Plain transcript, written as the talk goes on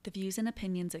The views and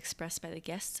opinions expressed by the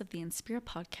guests of the Inspira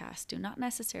podcast do not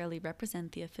necessarily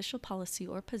represent the official policy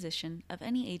or position of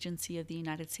any agency of the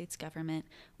United States government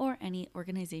or any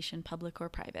organization, public or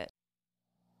private.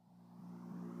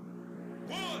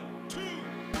 1, 2,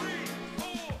 3,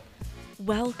 4.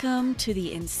 Welcome to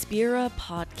the Inspira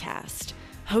podcast,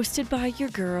 hosted by your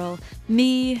girl,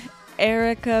 me,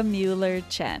 Erica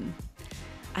Mueller-Chen.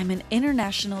 I'm an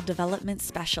international development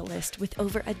specialist with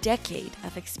over a decade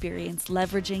of experience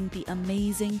leveraging the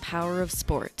amazing power of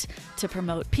sport to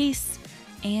promote peace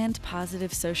and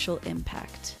positive social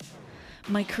impact.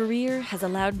 My career has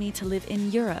allowed me to live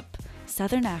in Europe,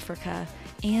 Southern Africa,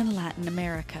 and Latin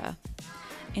America.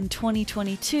 In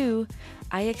 2022,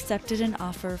 I accepted an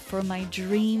offer for my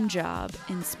dream job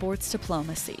in sports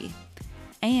diplomacy.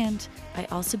 And I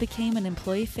also became an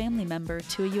employee family member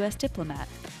to a U.S. diplomat,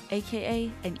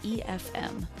 aka an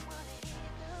EFM.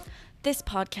 This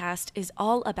podcast is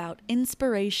all about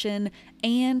inspiration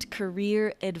and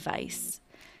career advice.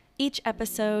 Each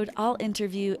episode, I'll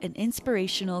interview an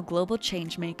inspirational global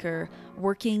changemaker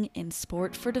working in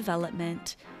sport for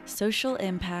development, social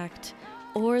impact,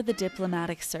 or the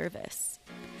diplomatic service.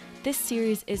 This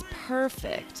series is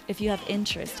perfect if you have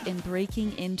interest in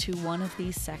breaking into one of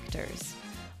these sectors,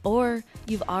 or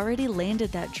you've already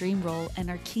landed that dream role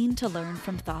and are keen to learn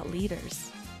from thought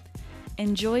leaders.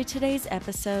 Enjoy today's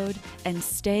episode and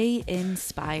stay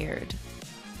inspired.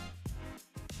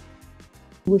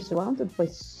 We're surrounded by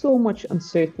so much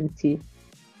uncertainty.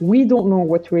 We don't know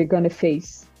what we're going to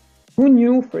face. Who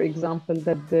knew, for example,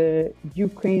 that the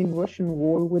Ukraine-Russian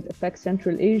war would affect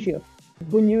Central Asia?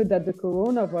 Who knew that the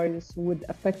coronavirus would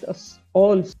affect us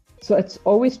all? So it's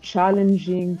always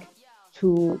challenging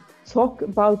to talk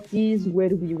about these, where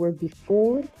we were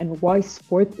before, and why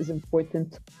sport is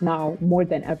important now more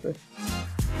than ever.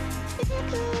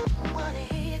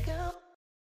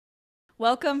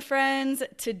 Welcome, friends.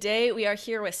 Today we are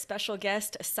here with special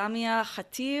guest Samia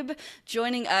Khatib,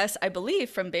 joining us, I believe,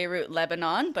 from Beirut,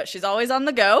 Lebanon, but she's always on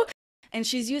the go. And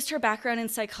she's used her background in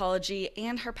psychology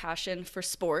and her passion for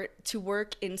sport to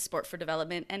work in sport for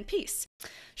development and peace.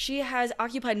 She has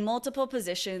occupied multiple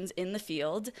positions in the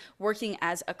field, working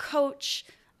as a coach,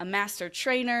 a master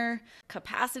trainer,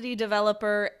 capacity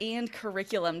developer, and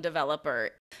curriculum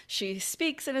developer. She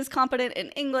speaks and is competent in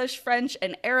English, French,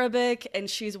 and Arabic, and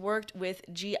she's worked with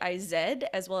GIZ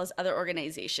as well as other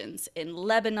organizations in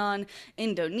Lebanon,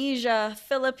 Indonesia,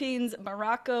 Philippines,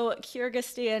 Morocco,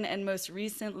 Kyrgyzstan, and most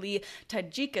recently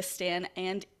Tajikistan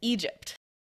and Egypt.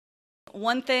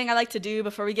 One thing I like to do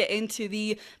before we get into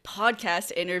the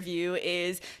podcast interview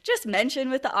is just mention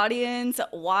with the audience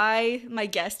why my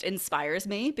guest inspires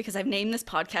me, because I've named this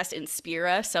podcast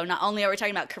Inspira. So not only are we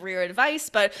talking about career advice,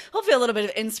 but hopefully a little bit of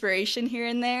inspiration here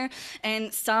and there. And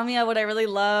Samia, what I really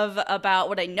love about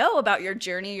what I know about your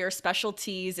journey, your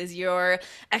specialties, is your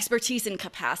expertise in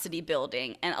capacity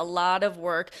building and a lot of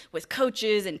work with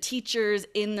coaches and teachers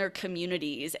in their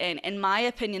communities. And in my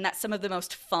opinion, that's some of the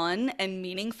most fun and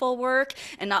meaningful work.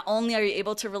 And not only are you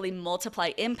able to really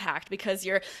multiply impact because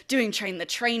you're doing train the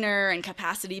trainer and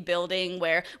capacity building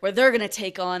where they're going to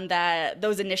take on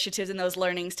those initiatives and those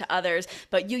learnings to others,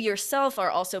 but you yourself are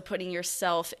also putting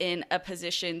yourself in a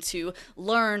position to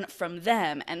learn from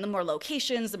them. And the more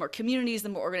locations, the more communities, the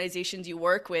more organizations you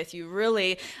work with, you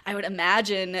really, I would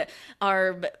imagine,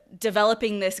 are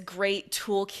developing this great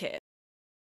toolkit.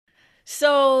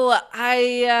 So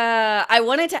I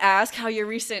wanted to ask how your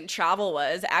recent travel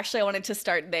was. Actually, I wanted to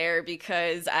start there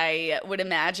because I would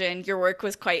imagine your work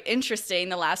was quite interesting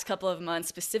the last couple of months,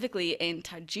 specifically in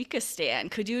Tajikistan.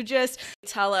 Could you just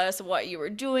tell us what you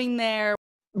were doing there?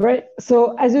 Right.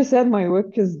 So as you said, my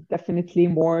work is definitely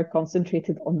more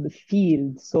concentrated on the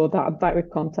field. So that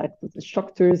direct contact with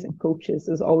instructors and coaches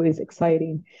is always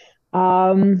exciting.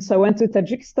 So I went to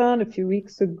Tajikistan a few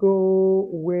weeks ago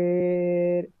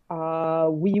where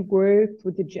we worked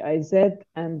with the GIZ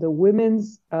and the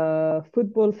Women's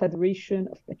Football Federation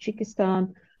of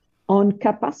Tajikistan on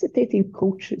capacitating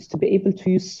coaches to be able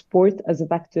to use sport as a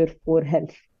vector for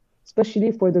health,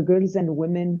 especially for the girls and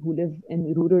women who live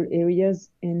in rural areas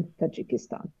in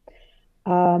Tajikistan.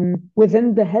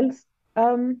 Within the health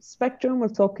spectrum, we're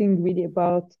talking really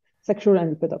about sexual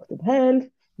and reproductive health,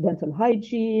 dental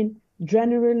hygiene,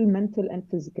 general mental and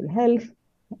physical health,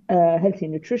 healthy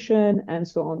nutrition, and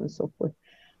so on and so forth.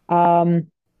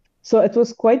 So it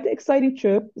was quite an exciting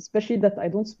trip, especially that I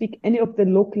don't speak any of the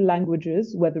local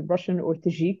languages, whether Russian or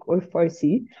Tajik or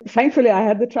Farsi. Thankfully, I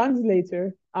had the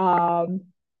translator,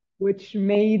 which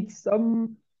made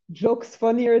some jokes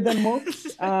funnier than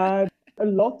most. A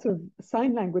lot of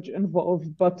sign language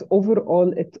involved, but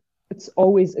overall, it's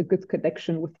always a good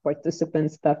connection with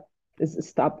participants that is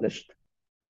established.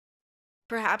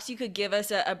 Perhaps you could give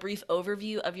us a brief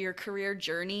overview of your career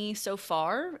journey so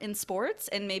far in sports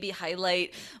and maybe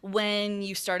highlight when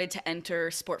you started to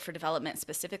enter sport for development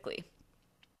specifically.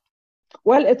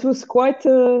 Well, it was quite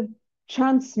a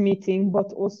chance meeting,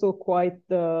 but also quite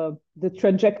the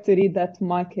trajectory that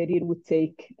my career would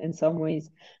take in some ways.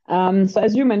 So,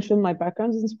 as you mentioned, my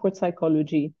background is in sports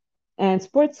psychology, and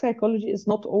sports psychology is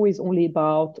not always only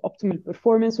about optimal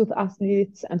performance with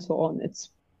athletes and so on. It's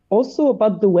also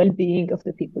about the well-being of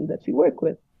the people that we work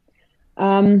with.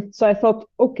 So I thought,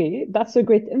 okay, that's a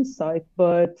great insight,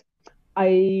 but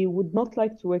I would not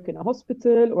like to work in a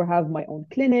hospital or have my own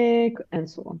clinic and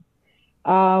so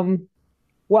on.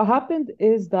 What happened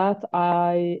is that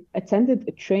I attended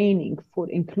a training for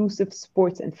inclusive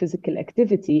sports and physical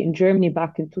activity in Germany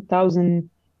back in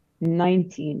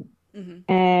 2019.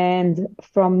 Mm-hmm. And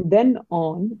from then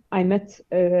on, I met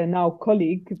a now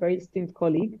colleague, very esteemed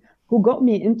colleague, who got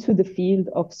me into the field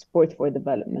of sport for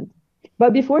development.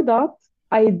 But before that,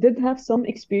 I did have some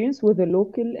experience with a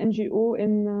local NGO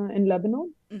in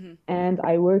Lebanon, Mm-hmm. and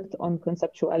I worked on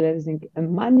conceptualizing a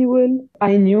manual.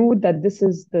 I knew that this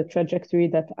is the trajectory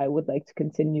that I would like to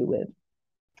continue with.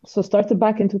 So started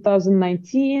back in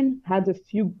 2019, had a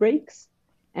few breaks,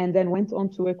 and then went on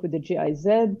to work with the GIZ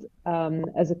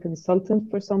as a consultant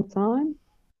for some time.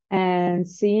 And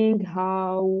seeing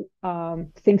how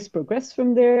things progress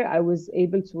from there, I was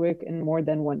able to work in more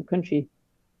than one country.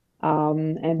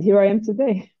 And here I am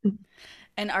today.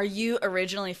 And are you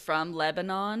originally from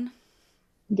Lebanon?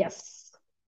 Yes.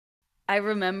 I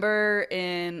remember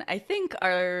in, I think,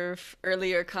 our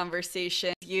earlier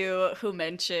conversation, you who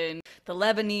mentioned the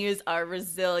Lebanese are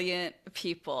resilient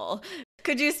people.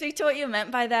 Could you speak to what you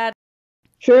meant by that?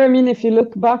 Sure. I mean, if you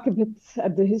look back a bit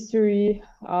at the history,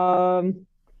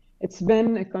 it's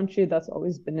been a country that's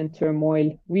always been in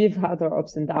turmoil. We've had our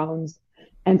ups and downs.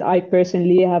 And I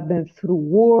personally have been through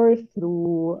war,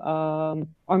 through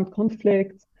armed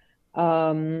conflict,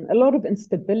 a lot of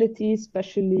instability,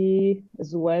 especially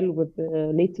as well with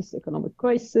the latest economic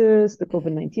crisis, the Mm-hmm.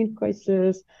 COVID-19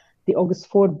 crisis, the August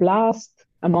 4 blast,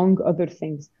 among other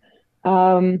things.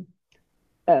 Um,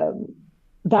 um,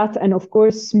 that, and of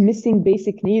course, missing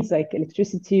basic needs like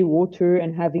electricity, water,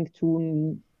 and having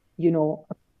to, you know,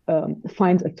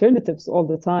 find alternatives all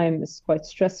the time is quite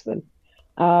stressful.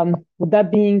 With that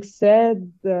being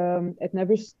said, it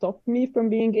never stopped me from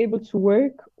being able to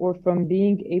work or from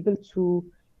being able to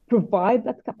provide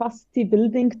that capacity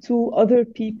building to other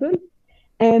people.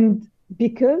 And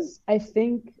because I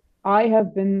think I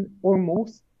have been, or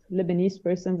most Lebanese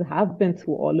persons have been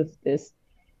through all of this,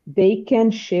 they can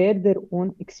share their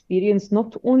own experience,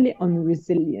 not only on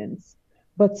resilience,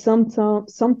 but some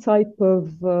type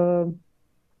of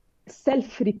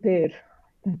self-repair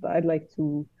that I'd like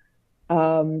to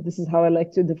this is how I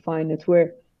like to define it,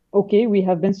 where, okay, we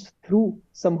have been through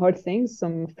some hard things,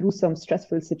 through some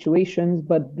stressful situations,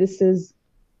 but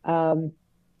um,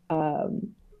 um,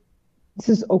 this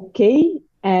is okay,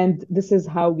 and this is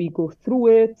how we go through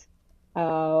it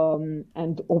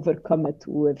and overcome it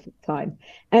with time.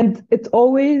 And it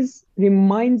always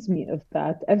reminds me of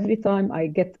that every time I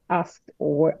get asked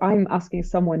or I'm asking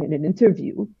someone in an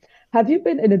interview, have you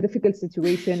been in a difficult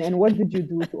situation and what did you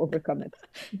do to overcome it?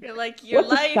 You're like your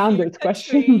What's a life, your standard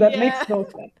question country, that yeah. makes no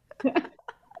sense?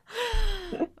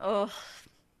 Oh,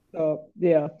 So,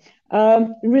 yeah.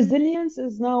 Resilience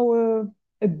is now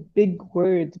a big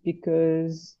word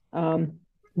because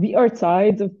we are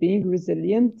tired of being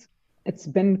resilient. It's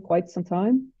been quite some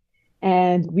time,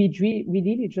 and we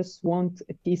really just want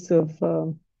a peace of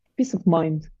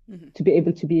mind mhm. to be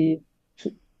able to be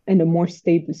to, in a more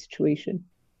stable situation.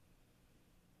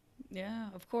 Yeah,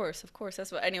 of course, of course.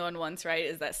 That's what anyone wants, right?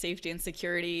 Is that safety and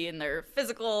security in their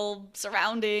physical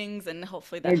surroundings, and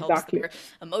hopefully that helps Exactly. their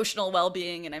emotional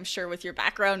well-being. And I'm sure with your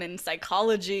background in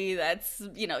psychology, that's,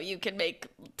 you can make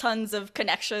tons of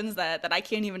connections that I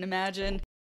can't even imagine.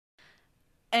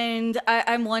 And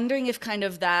I'm wondering if kind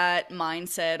of that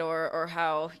mindset or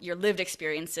how your lived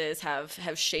experiences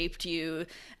have shaped you.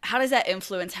 How does that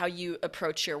influence how you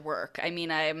approach your work? I mean,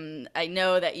 I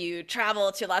know that you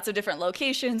travel to lots of different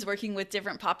locations, working with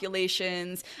different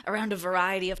populations around a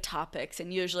variety of topics,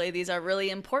 and usually these are really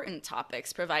important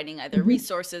topics, providing either Mhm.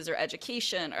 resources or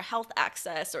education or health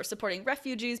access or supporting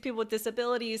refugees, people with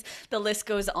disabilities. The list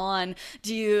goes on.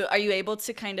 Are you able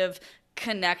to kind of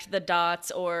connect the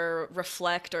dots or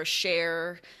reflect or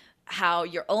share how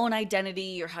your own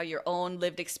identity or how your own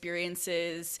lived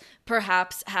experiences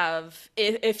perhaps have,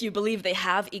 if you believe they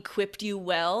have equipped you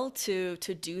well to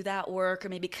do that work or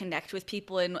maybe connect with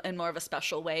people in more of a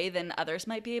special way than others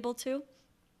might be able to?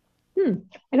 Hmm.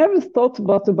 I never thought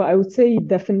about it, but I would say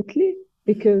definitely Hmm.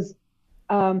 because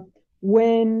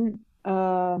when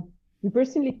we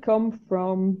personally come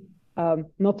from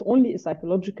not only a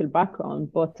psychological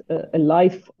background, but a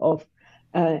life of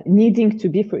needing to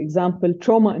be, for example,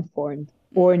 trauma informed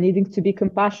or Mm. needing to be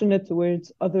compassionate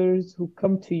towards others who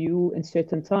come to you in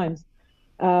certain times.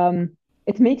 Um,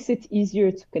 it makes it easier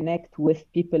to connect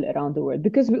with people around the world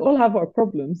because we all have our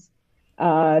problems.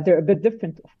 They're a bit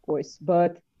different, of course,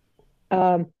 but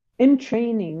um, in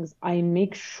trainings, I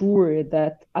make sure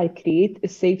that I create a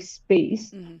safe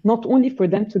space, Hmm. not only for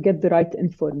them to get the right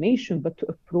information, but to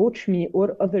approach me or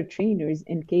other trainers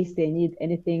in case they need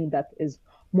anything that is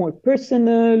more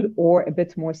personal or a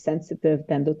bit more sensitive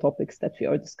than the topics that we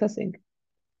are discussing.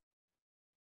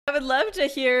 I would love to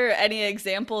hear any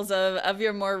examples of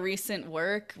your more recent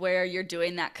work where you're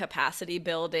doing that capacity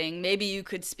building. Maybe you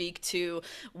could speak to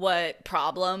what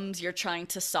problems you're trying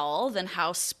to solve and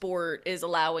how sport is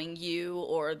allowing you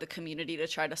or the community to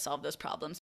try to solve those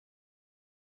problems.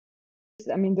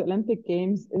 I mean, the Olympic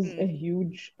Games is a Mm.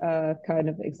 huge kind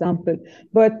of example,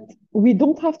 but we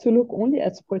don't have to look only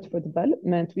at sport for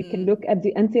development. We can Mm. look at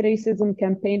the anti-racism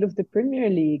campaign of the Premier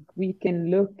League. We can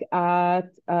look at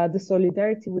the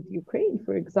solidarity with Ukraine,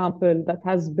 for example, that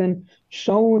has been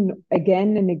shown again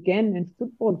and again in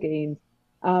football games.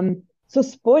 So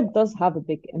sport does have a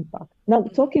big impact. Now,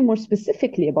 Mm. talking more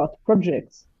specifically about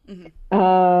projects, Mm.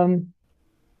 um,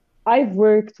 I've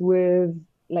worked with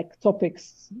like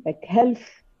topics like health,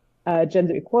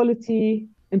 gender equality,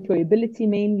 employability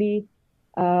mainly,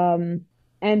 um,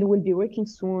 and we'll be working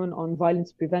soon on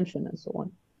violence prevention and so on.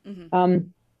 Mm.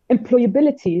 Um,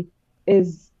 Employability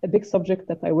is a big subject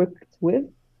that I worked with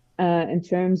in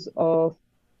terms of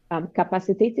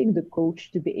capacitating the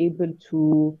coach to be able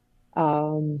to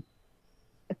um,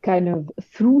 kind of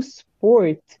through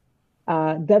sport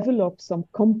develop some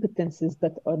competences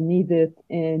that are needed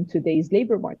in today's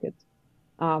labor market.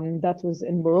 That was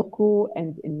in Morocco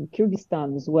and in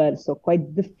Kyrgyzstan as well, so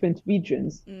quite different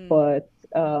regions. Mm. But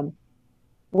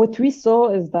what we saw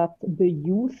is that the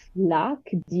youth lack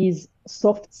these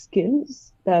soft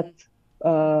skills that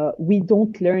Mm. we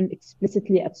don't learn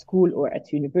explicitly at school or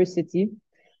at university.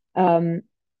 Um,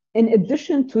 in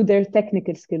addition to their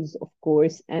technical skills, of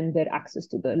course, and their access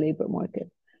to the labor market.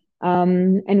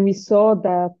 And we saw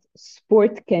that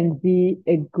sport can be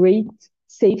a great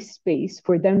safe space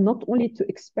for them not only to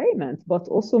experiment, but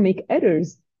also make errors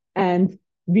and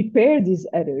repair these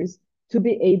errors to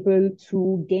be able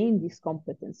to gain these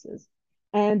competences.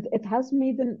 And it has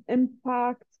made an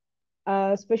impact,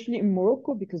 especially in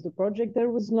Morocco, because the project there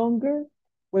was longer,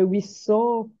 where we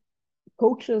saw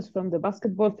coaches from the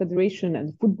Basketball Federation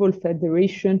and Football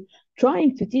Federation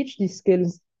trying to teach these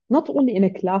skills, not only in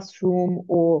a classroom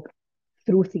or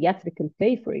through theatrical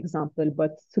play, for example,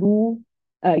 but through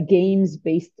games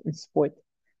based in sport.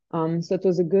 So it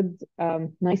was a good,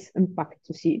 nice impact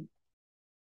to see.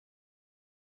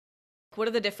 What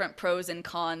are the different pros and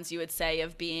cons you would say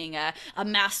of being a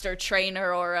master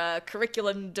trainer or a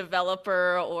curriculum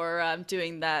developer or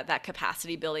doing that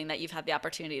capacity building that you've had the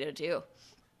opportunity to do?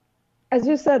 As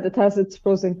you said, it has its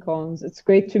pros and cons. It's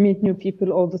great to meet new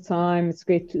people all the time. It's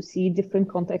great to see different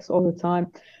contexts all the time.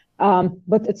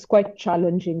 But it's quite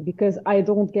challenging because I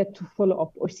don't get to follow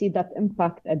up or see that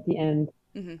impact at the end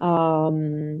Hmm.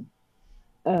 um,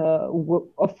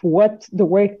 of what the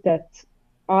work that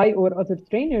I or other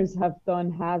trainers have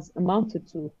done has amounted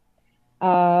to.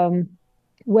 Um,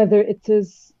 whether it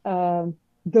is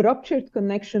the ruptured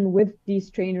connection with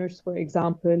these trainers, for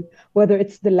example, whether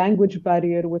it's the language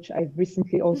barrier, which I've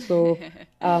recently also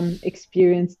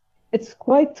experienced. It's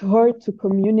quite hard to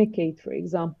communicate, for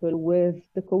example, with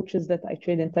the coaches that I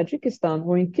train in Tajikistan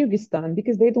or in Kyrgyzstan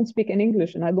because they don't speak any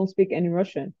English and I don't speak any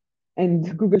Russian.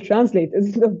 And Google Translate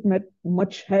isn't of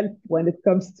much help when it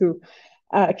comes to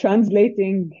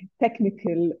translating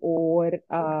technical or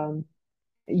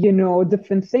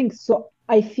different things. So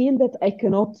I feel that I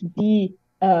cannot be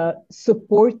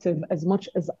supportive as much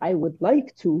as I would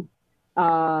like to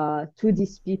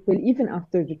these people, even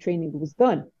after the training was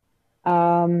done.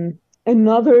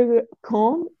 Another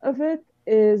con of it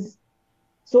is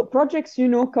so projects,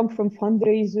 come from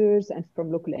fundraisers and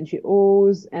from local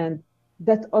NGOs, and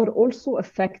that are also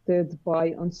affected by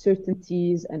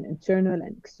uncertainties and internal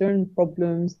and external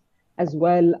problems, as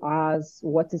well as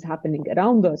what is happening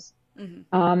around us.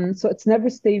 Hmm. So it's never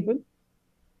stable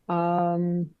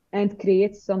and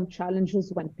creates some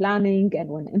challenges when planning and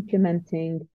when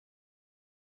implementing.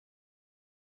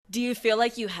 Do you feel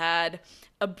like you had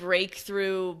a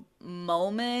breakthrough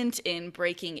moment in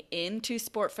breaking into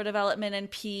sport for development and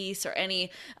peace, or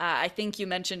any? I think you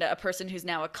mentioned a person who's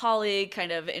now a colleague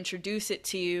kind of introduce it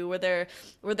to you. Were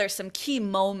there some key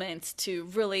moments to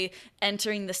really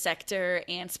entering the sector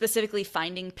and specifically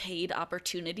finding paid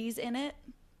opportunities in it?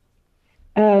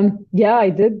 Yeah, I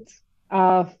did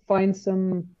find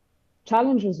some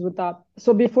challenges with that.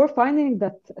 So before finding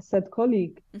that said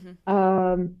colleague,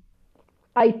 um,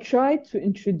 I tried to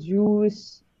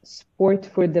introduce sport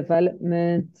for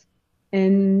development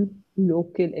in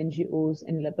local NGOs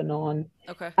in Lebanon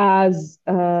Okay. as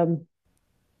an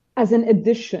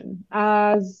addition,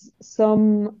 as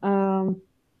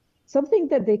something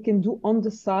that they can do on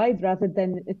the side rather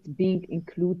than it being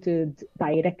included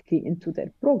directly into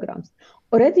their programs.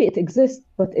 Already it exists,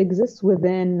 but exists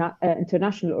within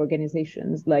international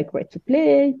organizations like Right to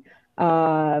Play,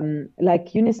 like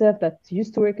UNICEF that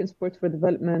used to work in sport for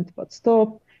development but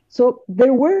stopped. So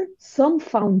there were some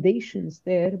foundations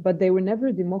there, but they were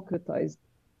never democratized.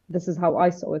 This is how I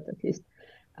saw it, at least.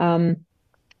 Um,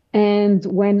 and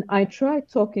when I tried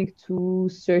talking to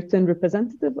certain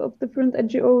representatives of different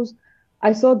NGOs,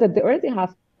 I saw that they already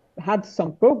have had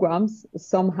some programs.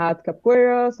 Some had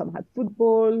capoeira, some had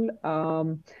football,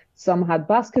 some had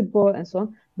basketball, and so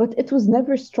on. But it was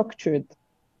never structured.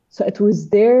 So it was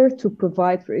there to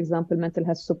provide, for example, mental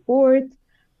health support.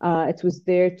 It was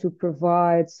there to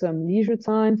provide some leisure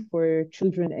time for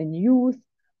children and youth,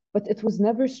 but it was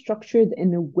never structured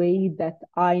in a way that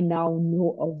I now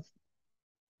know of.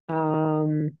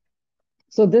 Um,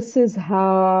 so this is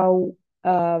why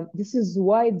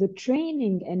the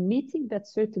training and meeting that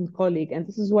certain colleague, and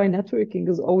this is why networking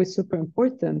is always super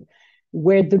important,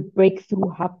 where the breakthrough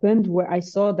happened, where I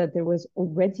saw that there was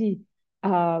already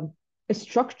uh, a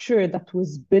structure that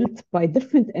was built by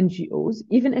different NGOs,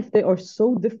 even if they are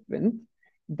so different,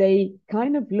 they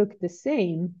kind of look the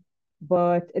same,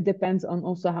 but it depends on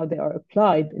also how they are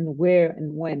applied and where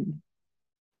and when.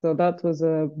 So that was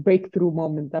a breakthrough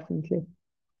moment, definitely.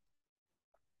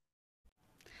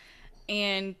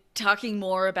 And talking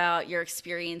more about your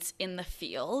experience in the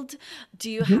field, do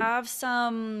you Mhm. have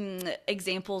some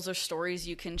examples or stories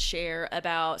you can share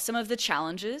about some of the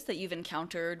challenges that you've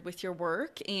encountered with your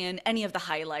work and any of the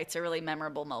highlights or really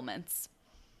memorable moments?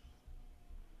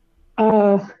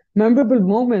 Memorable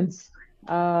moments.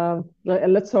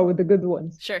 Let's start with the good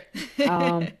ones. Sure.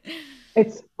 Um,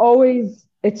 it's always,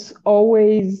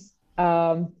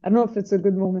 I don't know if it's a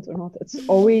good moment or not. It's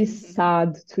always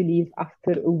sad to leave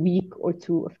after a week or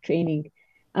two of training.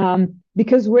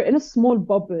 Because we're in a small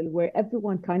bubble where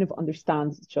everyone kind of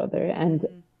understands each other and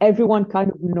everyone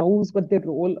kind of knows what their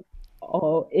role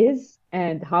is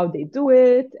and how they do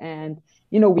it. And,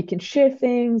 we can share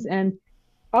things. And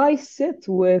I sit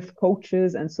with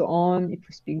coaches and so on if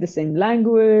we speak the same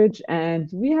language, and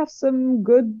we have some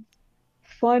good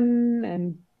fun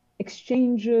and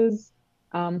exchanges.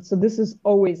 So this is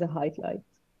always a highlight.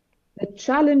 The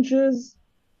challenges,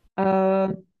 uh,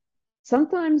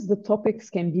 sometimes the topics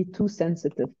can be too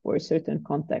sensitive for a certain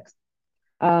context.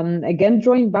 Again,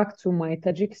 drawing back to my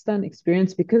Tajikistan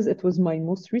experience, because it was my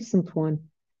most recent one,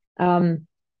 um,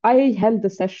 I held a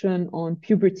session on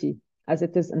puberty as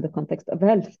it is in the context of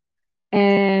health.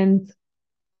 And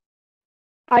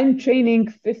I'm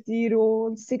training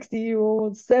 50-year-olds,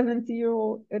 60-year-olds,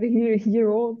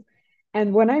 70-year-olds.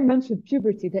 And when I mentioned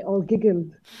puberty, they all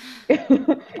giggled. I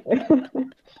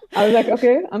was like,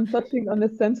 okay, I'm touching on a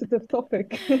sensitive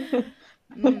topic.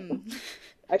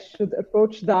 I should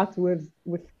approach that with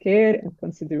care and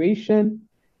consideration.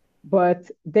 But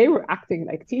they were acting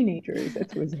like teenagers.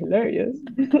 It was hilarious.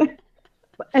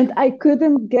 And I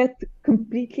couldn't get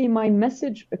completely my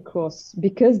message across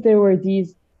because there were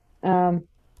these um,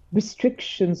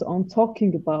 restrictions on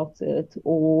talking about it,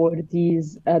 or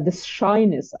these this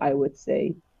shyness, I would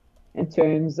say, in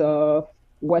terms of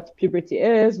what puberty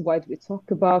is, why do we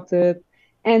talk about it.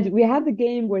 And we had the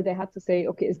game where they had to say,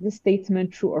 okay, is this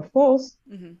statement true or false?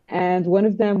 And one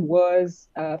of them was,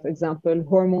 for example,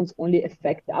 hormones only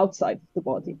affect the outside of the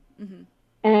body.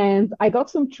 And I got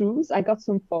some truths, I got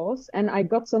some false, and I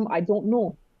got some I don't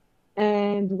know.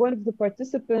 And one of the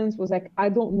participants was like, I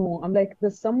don't know. I'm like,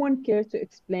 does someone care to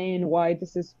explain why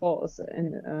this is false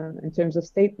in terms of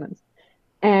statements?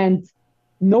 And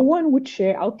no one would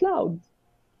share out loud.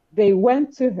 They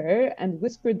went to her and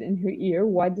whispered in her ear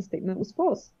why the statement was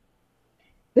false.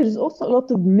 There's also a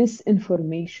lot of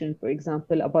misinformation, for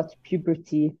example, about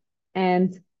puberty,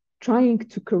 and trying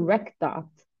to correct that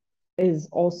is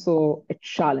also a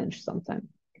challenge sometimes.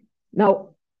 Now,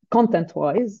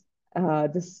 content-wise,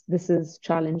 this is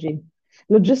challenging.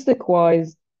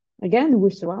 Logistic-wise, again, we're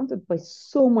surrounded by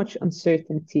so much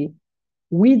uncertainty.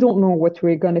 We don't know what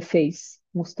we're going to face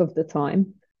most of the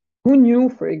time. Who knew,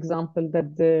 for example,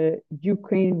 that the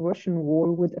Ukraine-Russian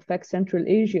war would affect Central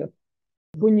Asia?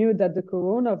 Who knew that the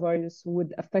coronavirus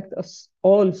would affect us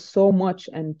all so much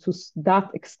and to that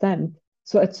extent?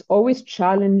 So it's always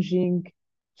challenging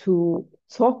to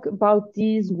talk about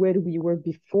these, where we were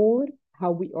before,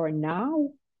 how we are now,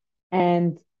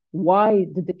 and why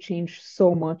did it change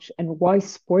so much, and why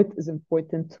sport is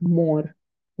important more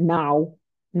now,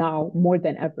 more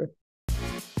than ever.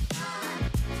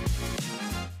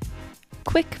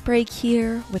 Quick break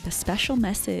here with a special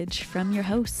message from your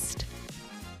host.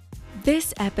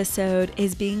 This episode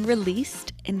is being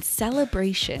released in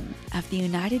celebration of the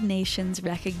United Nations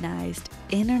recognized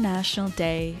International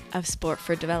Day of Sport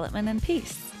for Development and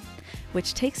Peace,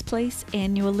 which takes place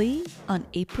annually on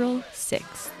April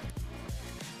 6th.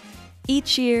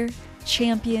 Each year,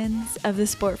 champions of the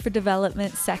sport for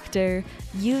development sector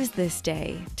use this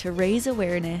day to raise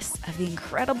awareness of the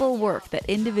incredible work that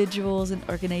individuals and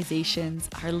organizations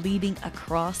are leading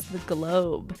across the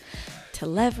globe to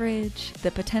leverage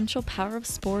the potential power of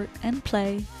sport and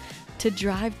play to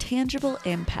drive tangible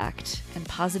impact and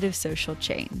positive social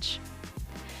change.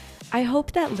 I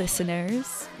hope that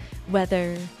listeners,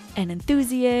 whether an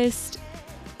enthusiast,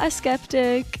 a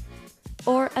skeptic,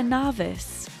 or a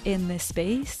novice in this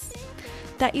space,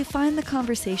 that you find the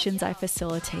conversations I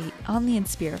facilitate on the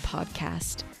Inspira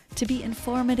podcast to be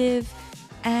informative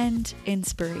and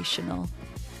inspirational.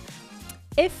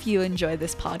 If you enjoy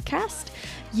this podcast,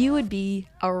 you would be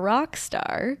a rock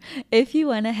star if you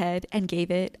went ahead and gave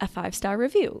it a 5-star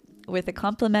review with a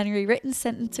complimentary written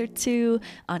sentence or two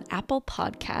on Apple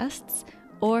Podcasts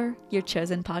or your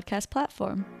chosen podcast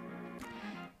platform.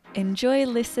 Enjoy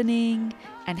listening,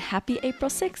 and happy April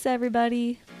 6th,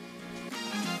 everybody.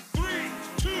 3,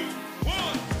 2,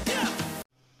 1, yeah!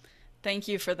 Thank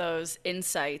you for those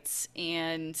insights,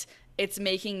 and it's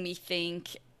making me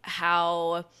think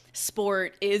how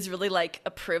sport is really like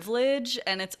a privilege,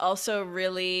 and it's also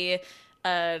really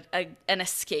an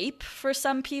escape for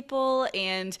some people.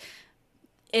 And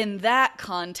in that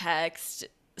context,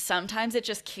 sometimes it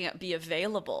just can't be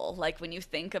available. Like when you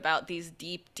think about these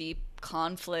deep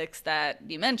conflicts that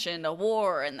you mentioned, a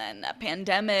war and then a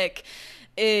pandemic,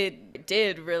 it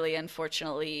did really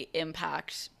unfortunately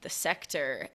impact the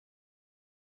sector.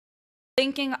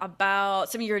 Thinking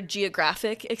about some of your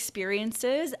geographic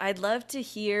experiences, I'd love to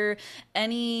hear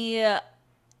any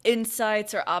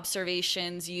insights or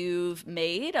observations you've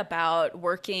made about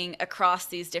working across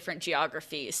these different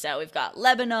geographies. So we've got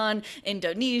Lebanon,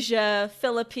 Indonesia,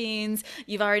 Philippines.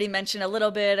 You've already mentioned a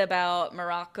little bit about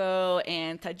Morocco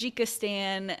and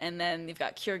Tajikistan, and then you've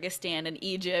got Kyrgyzstan and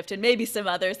Egypt, and maybe some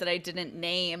others that I didn't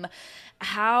name.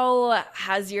 How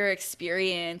has your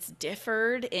experience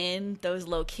differed in those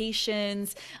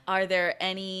locations? Are there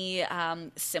any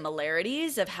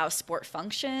similarities of how sport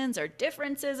functions or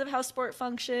differences of how sport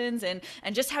functions, and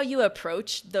just how you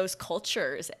approach those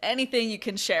cultures? Anything you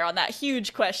can share on that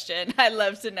huge question, I'd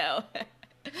love to know.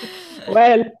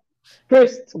 Well,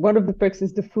 first, one of the perks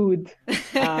is the food.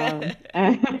 That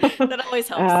always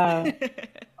helps.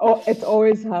 Oh, it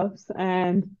always helps.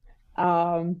 And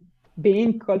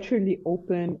being culturally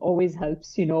open always helps,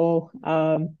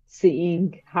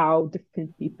 seeing how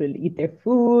different people eat their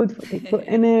food, what they put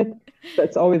in it. So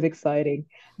it's always exciting.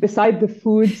 Beside the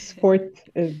food, sport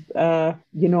is, a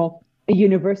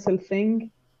universal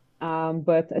thing.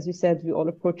 But as you said, we all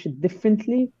approach it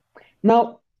differently.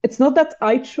 Now, it's not that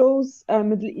I chose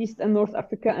Middle East and North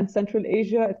Africa and Central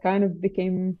Asia. It kind of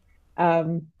became,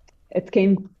 it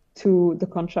came to the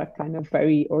contract kind of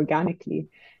very organically.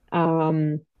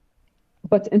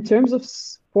 But in terms of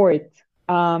sport,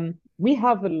 we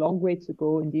have a long way to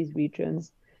go in these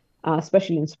regions,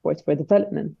 especially in sports for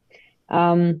development.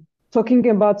 Talking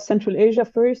about Central Asia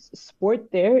first,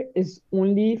 sport there is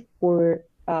only for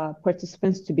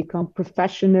participants to become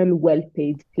professional,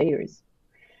 well-paid players.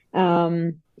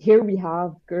 Here we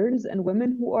have girls and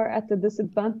women who are at a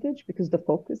disadvantage because the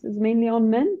focus is mainly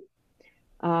on men.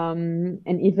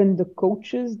 And even the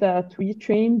coaches that we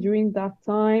train during that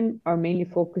time are mainly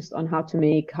focused on how to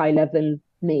make high-level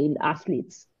male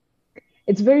athletes.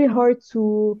 It's very hard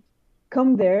to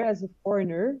come there as a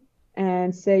foreigner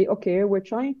and say, okay, we're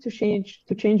trying to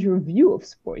change your view of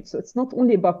sports. So it's not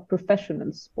only about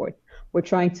professional sport. We're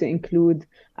trying to include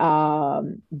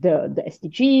the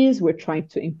SDGs. We're trying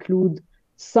to include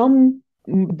some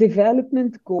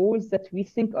development goals that we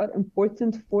think are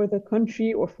important for the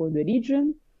country or for the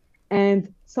region.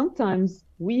 And sometimes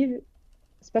we,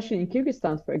 especially in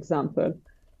Kyrgyzstan, for example,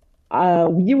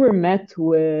 we were met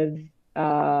with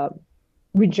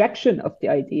rejection of the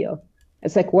idea.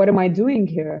 It's like, what am I doing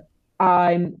here?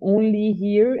 I'm only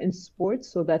here in sports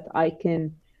so that I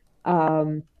can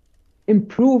um,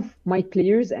 improve my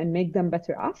players and make them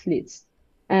better athletes.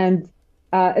 And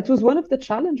it was one of the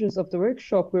challenges of the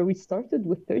workshop where we started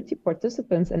with 30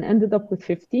 participants and ended up with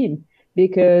 15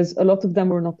 because a lot of them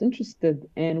were not interested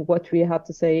in what we had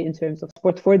to say in terms of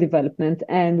sport for development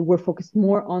and were focused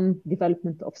more on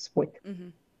development of sport. Mm-hmm.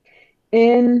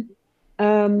 In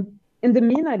in the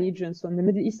MENA region, so in the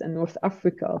Middle East and North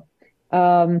Africa,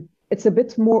 it's a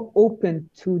bit more open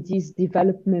to these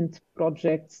development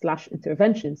projects slash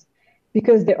interventions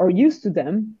because they are used to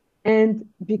them and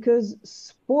because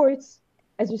sports,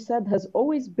 as you said, has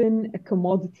always been a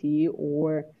commodity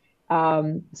or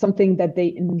something that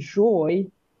they enjoy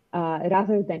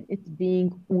rather than it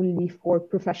being only for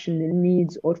professional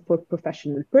needs or for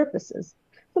professional purposes,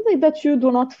 something that you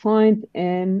do not find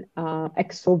in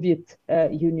ex-Soviet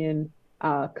Union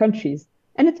countries.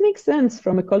 And it makes sense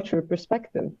from a cultural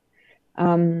perspective.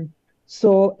 Um,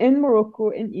 so in Morocco,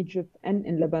 in Egypt, and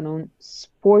in Lebanon,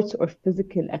 sports or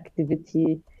physical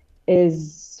activity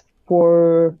is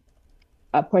for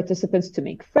participants to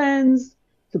make friends,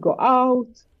 to go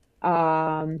out,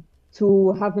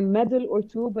 to have a medal or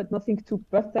two, but nothing too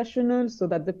professional so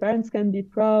that the parents can be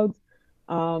proud.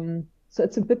 So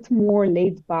it's a bit more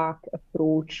laid back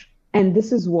approach. And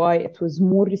this is why it was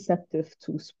more receptive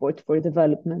to sport for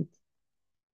development.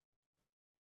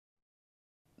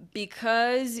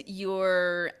 Because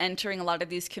you're entering a lot of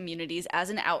these communities as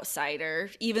an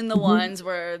outsider, even the Mhm. ones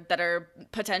where that are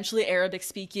potentially Arabic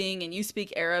speaking and you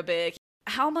speak Arabic,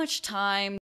 how much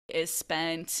time is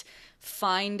spent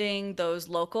finding those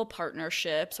local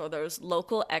partnerships or those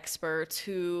local experts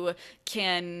who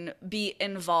can be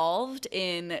involved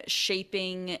in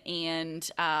shaping and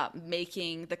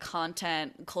making the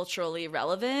content culturally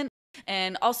relevant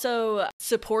and also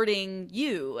supporting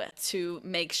you to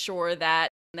make sure that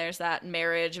there's that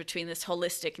marriage between this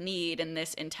holistic need and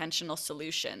this intentional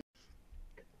solution.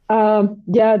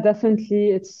 Yeah,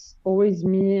 definitely. It's always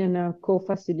me and a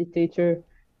co-facilitator.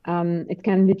 It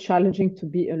can be challenging to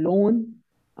be alone,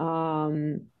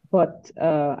 but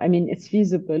I mean, it's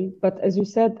feasible. But as you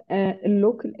said, a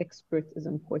local expert is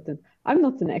important. I'm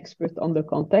not an expert on the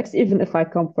context, even if I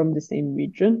come from the same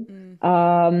region.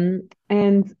 Mm.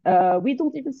 And we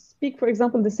don't even speak, for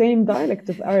example, the same dialect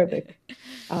of Arabic.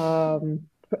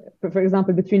 For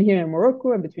example, between here and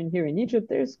Morocco and between here and Egypt,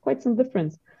 there's quite some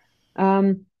difference.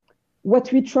 Um,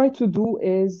 what we try to do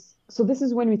is, so this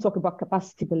is when we talk about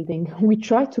capacity building, we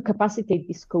try to capacitate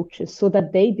these coaches so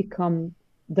that they become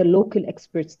the local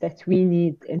experts that we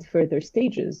need in further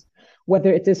stages,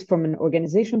 whether it is from an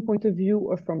organization point of view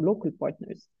or from local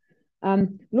partners.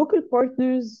 Local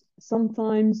partners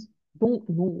sometimes don't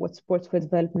know what sports for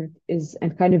development is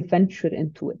and kind of venture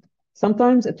into it.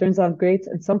 Sometimes it turns out great,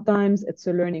 and sometimes it's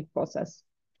a learning process.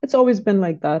 It's always been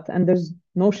like that, and there's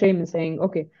no shame in saying,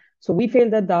 okay, so we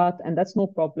failed at that, and that's no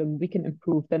problem. We can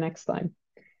improve the next time.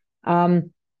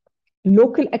 Um,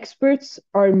 Local experts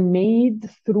are made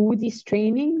through these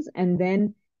trainings, and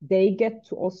then they get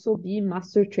to also be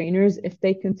master trainers if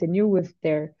they continue with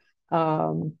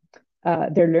um,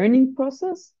 their learning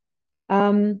process.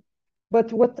 Um,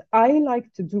 but what I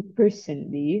like to do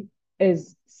personally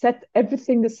is set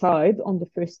everything aside on the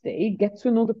first day, get to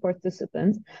know the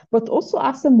participants, but also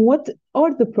ask them what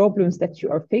are the problems that you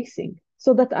are facing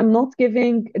so that I'm not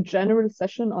giving a general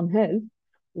session on health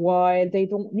while they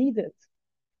don't need it.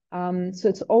 So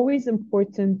it's always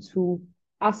important to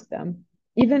ask them,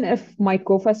 even if my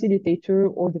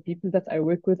co-facilitator or the people that I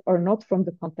work with are not from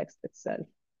the context itself.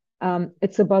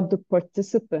 It's about the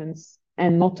participants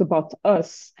and not about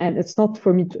us. And it's not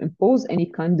for me to impose any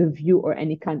kind of view or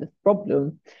any kind of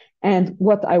problem. And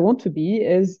what I want to be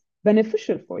is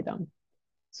beneficial for them.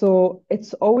 So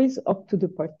it's always up to the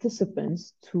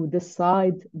participants to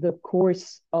decide the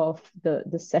course of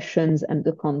the sessions and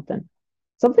the content.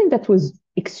 Something that was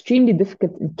extremely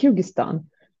difficult in Kyrgyzstan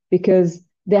because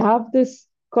they have this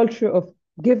culture of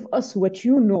give us what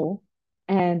you know,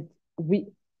 and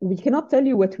we cannot tell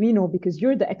you what we know because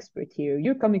you're the expert here.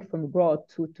 You're coming from abroad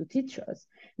to teach us.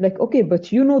 Like, okay,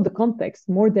 but you know the context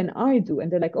more than I do.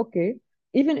 And they're like, okay,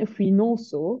 even if we know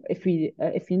so, if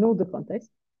we know the context,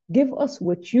 give us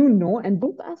what you know and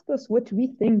don't ask us what we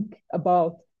think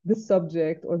about this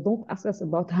subject or don't ask us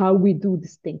about how we do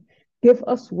this thing. Give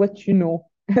us what you know,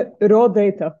 raw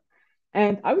data.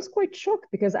 And I was quite shocked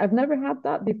because I've never had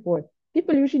that before.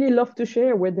 People usually love to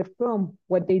share where they're from,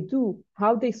 what they do,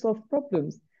 how they solve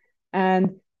problems.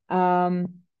 And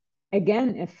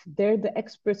again, if they're the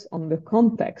experts on the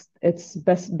context, it's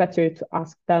better to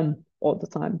ask them all the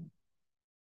time.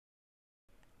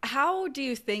 How do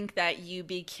you think that you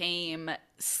became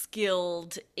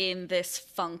skilled in this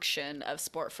function of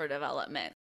sport for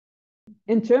development?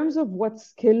 In terms of what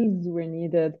skills were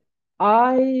needed,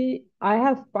 I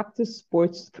have practiced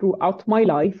sports throughout my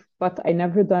life, but I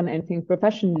never done anything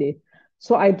professionally.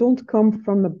 So I don't come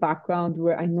from a background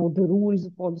where I know the rules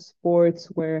of all the sports,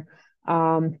 where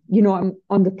I'm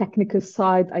on the technical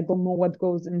side. I don't know what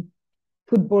goes in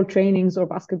football trainings or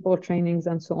basketball trainings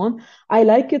and so on. I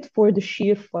like it for the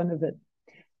sheer fun of it.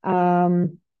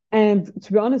 Um, and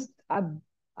to be honest,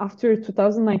 after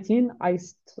 2019, I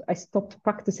stopped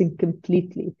practicing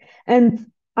completely. And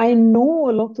I know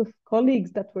a lot of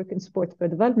colleagues that work in sport for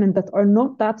development that are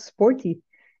not that sporty.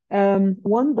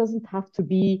 One doesn't have to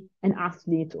be an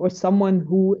athlete or someone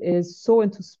who is so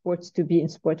into sports to be in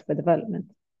sport for development.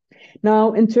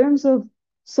 Now, in terms of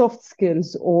soft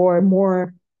skills or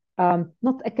more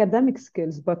not academic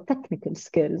skills, but technical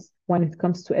skills when it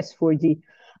comes to S4D,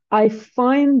 I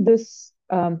find this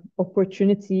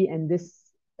opportunity and this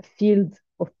field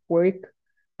of work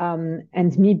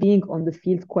and me being on the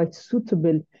field quite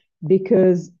suitable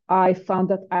because I found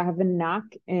that I have a knack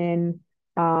in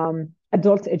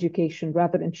adult education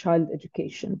rather than child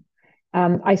education.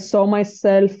 I saw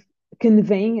myself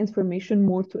conveying information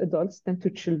more to adults than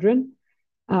to children.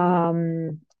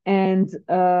 And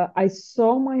I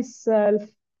saw myself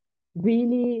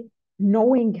really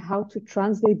knowing how to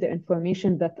translate the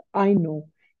information that I know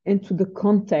into the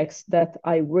context that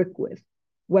I work with,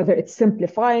 whether it's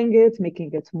simplifying it,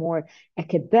 making it more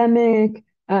academic,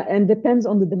 and depends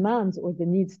on the demands or the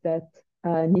needs that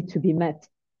need to be met.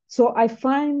 So I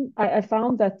found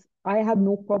that I had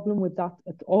no problem with that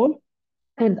at all.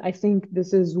 And I think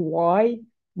this is why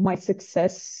my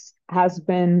success has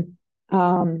been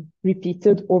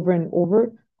repeated over and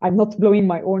over. I'm not blowing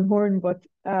my own horn, but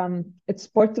it's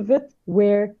part of it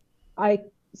where I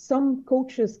some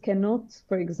coaches cannot,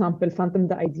 for example, fathom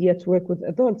the idea to work with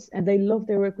adults, and they love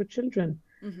their work with children.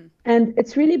 Mm-hmm. And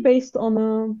it's really based on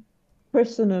a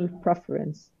personal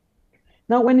preference.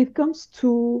 Now, when it comes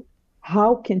to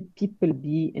how can people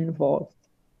be involved?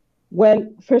 Well,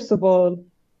 first of all,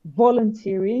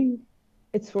 volunteering,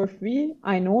 it's for free.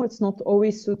 I know it's not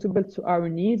always suitable to our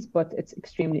needs, but it's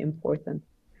extremely important.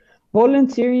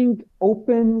 Volunteering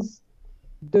opens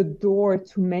the door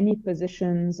to many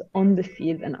positions on the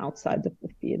field and outside of the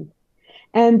field.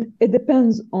 And it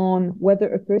depends on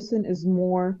whether a person is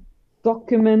more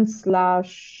document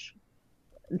slash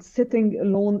sitting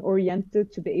alone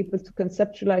oriented to be able to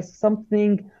conceptualize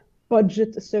something,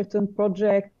 budget a certain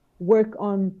project, work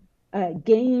on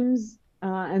games,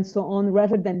 and so on,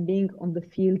 rather than being on the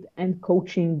field and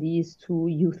coaching these to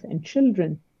youth and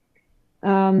children.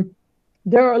 Um,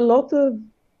 there are a lot of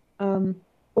um,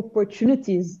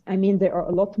 opportunities. I mean, there are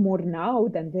a lot more now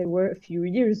than there were a few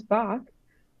years back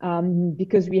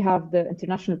because we have the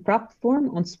international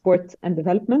platform on sport and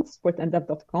development,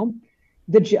 sportanddev.com.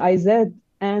 The GIZ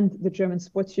and the German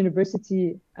Sports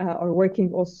University are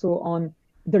working also on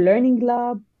the Learning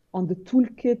Lab, on the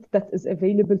toolkit that is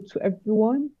available to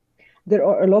everyone. There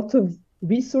are a lot of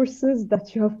resources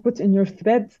that you have put in your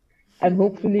thread and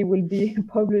hopefully will be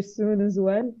published soon as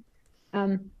well.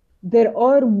 There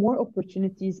are more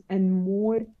opportunities and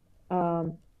more,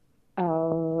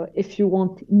 if you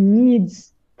want,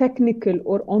 needs, technical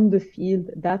or on the field,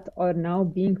 that are now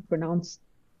being pronounced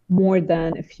more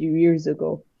than a few years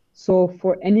ago. So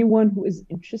for anyone who is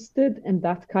interested in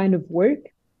that kind of work,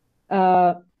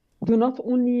 uh, do not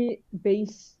only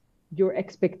base your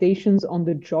expectations on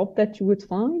the job that you would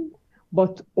find,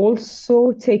 but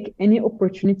also take any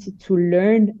opportunity to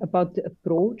learn about the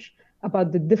approach,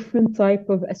 about the different type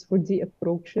of S4D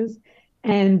approaches,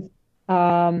 and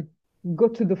go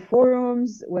to the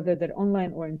forums, whether they're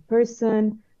online or in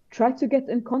person. Try to get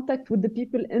in contact with the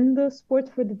people in the sport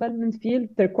for development field.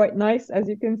 They're quite nice, as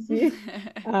you can see.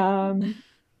 Um,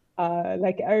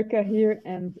 like Erica here,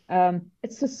 and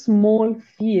it's a small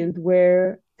field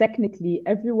where technically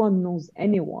everyone knows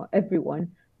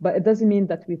everyone, but it doesn't mean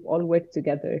that we've all worked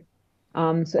together.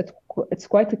 So it's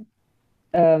quite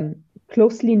a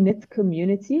closely knit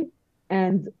community,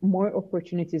 and more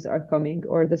opportunities are coming,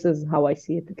 or this is how I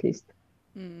see it at least.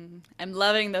 I'm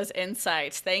loving those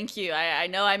insights. Thank you. I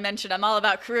know I mentioned I'm all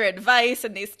about career advice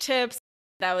and these tips.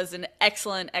 That was an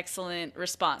excellent, excellent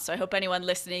response. So I hope anyone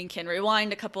listening can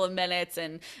rewind a couple of minutes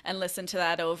and listen to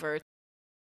that over.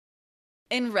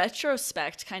 In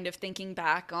retrospect, kind of thinking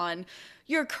back on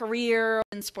your career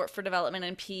in sport for development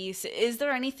and peace, is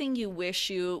there anything you wish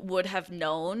you would have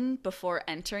known before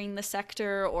entering the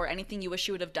sector or anything you wish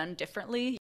you would have done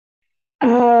differently?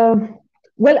 Um,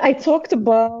 Well, I talked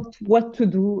about what to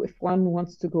do if one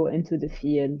wants to go into the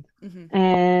field. Hmm.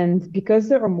 And because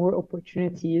there are more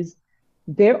opportunities,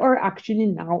 there are actually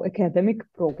now academic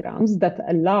programs that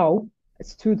allow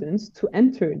students to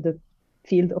enter the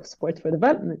field of sport for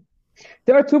development.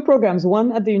 There are two programs,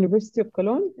 one at the University of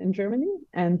Cologne in Germany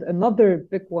and another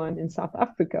big one in South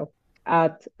Africa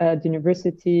at the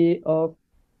University of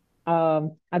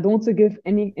I don't want to give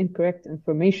any incorrect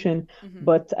information, Hmm.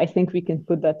 but I think we can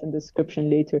put that in the description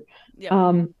later. Yep.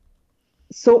 Um,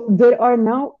 so there are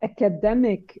now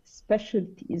academic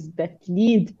specialties that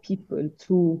lead people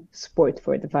to sport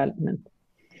for development.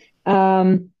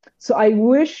 So I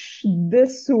wish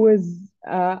this was,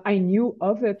 I knew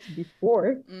of it before.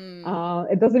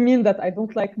 Mm. It doesn't mean that I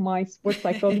don't like my sports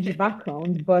psychology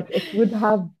background, but it would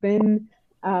have been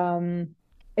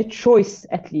a choice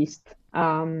at least.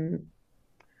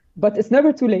 But it's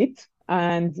never too late,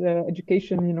 and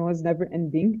education, is never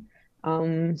ending.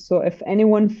 So if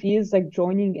anyone feels like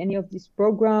joining any of these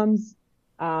programs,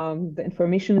 the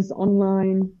information is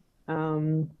online.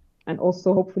 And also,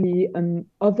 hopefully,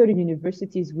 other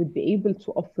universities would be able to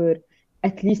offer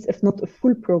at least, if not a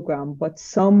full program, but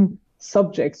some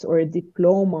subjects or a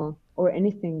diploma or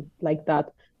anything like that,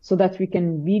 so that we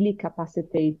can really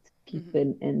capacitate Hmm. people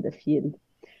in the field.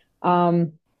 Um,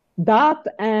 that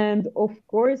and of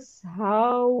course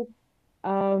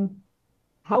um,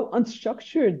 how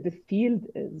unstructured the field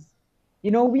is.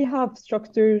 We have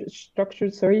structure,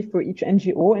 sorry, for each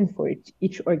NGO and for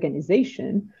each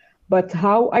organization, but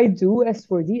how I do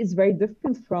S4D is very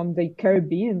different from the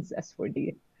Caribbean's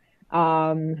S4D.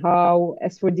 How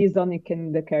S4D is done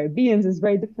in the Caribbean is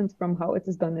very different from how it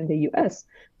is done in the US.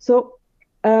 So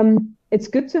it's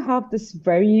good to have this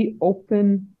very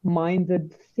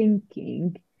open-minded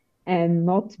thinking and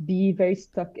not be very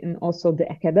stuck in also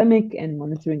the academic and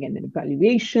monitoring and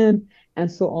evaluation and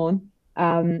so on.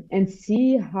 And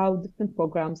see how different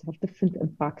programs have different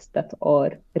impacts that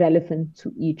are relevant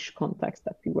to each context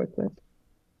that we work with.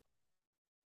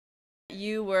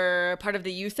 You were part of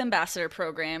the Youth Ambassador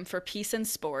Program for Peace and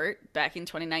Sport back in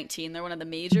 2019. They're one of the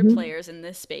major Mhm. players in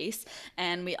this space.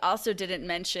 And we also didn't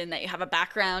mention that you have a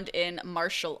background in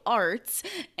martial arts,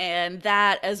 and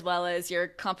that, as well as your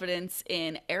competence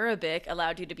in Arabic,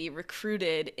 allowed you to be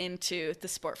recruited into the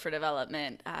sport for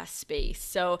development space.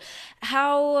 So,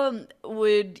 how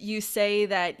would you say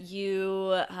that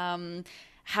you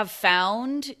have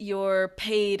found your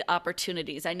paid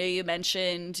opportunities? I know you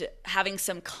mentioned having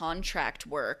some contract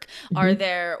work. Are Mhm.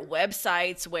 there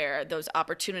websites where those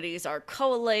opportunities are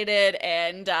collated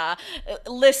and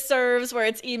listservs where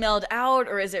it's emailed out,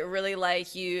 or is it really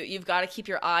like you've got to keep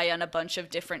your eye on a bunch of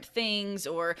different things,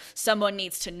 or someone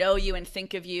needs to know you and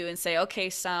think of you and say, okay,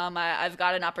 Sam, I've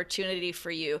got an opportunity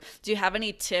for you? Do you have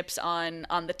any tips on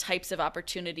the types of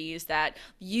opportunities that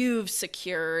you've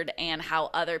secured and how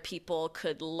other people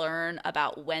could learn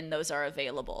about when those are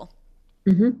available?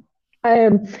 Mhm.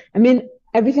 I mean,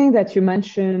 everything that you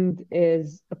mentioned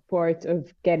is a part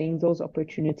of getting those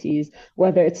opportunities,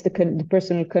 whether it's the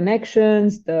personal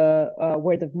connections, the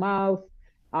word of mouth,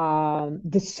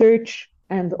 the search,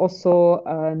 and also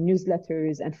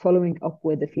newsletters and following up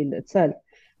with the field itself,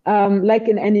 like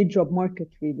in any job market,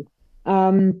 really.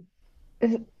 Um,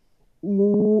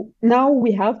 Now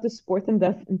we have the Sport and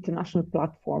Deaf International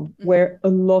platform Mm-hmm. where a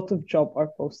lot of jobs are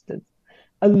posted.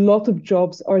 A lot of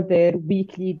jobs are there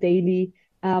weekly, daily.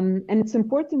 And it's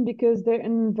important because they're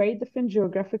in very different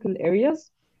geographical areas.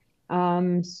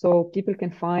 So people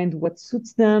can find what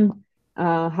suits them,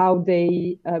 how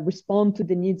they respond to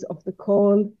the needs of the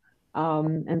call,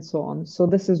 and so on. So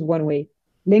this is one way.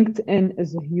 LinkedIn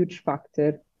is a huge factor.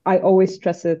 I always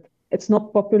stress it. It's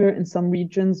not popular in some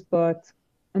regions, but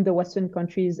in the Western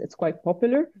countries, it's quite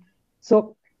popular.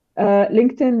 So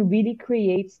LinkedIn really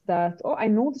creates that, oh, I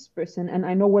know this person and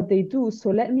I know what they do. So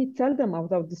let me tell them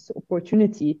about this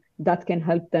opportunity that can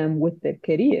help them with their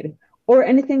career or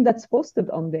anything that's posted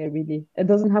on there, really. It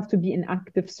doesn't have to be an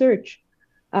active search.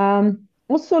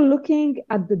 Also, looking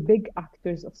at the big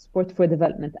actors of sport for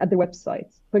development at the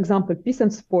websites. For example, Peace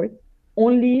and Sport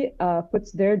only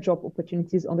puts their job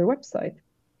opportunities on their website.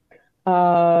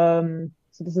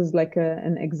 So this is like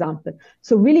an example.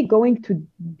 So really going to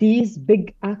these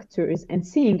big actors and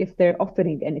seeing if they're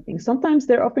offering anything. Sometimes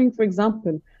they're offering, for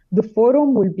example, the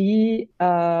forum will be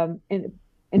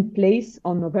in place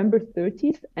on November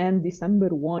 30th and December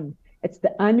 1. It's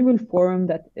the annual forum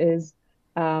that is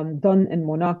done in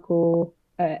Monaco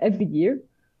every year.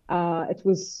 It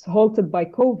was halted by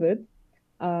COVID,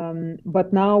 but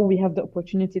now we have the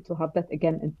opportunity to have that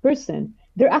again in person.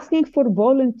 They're asking for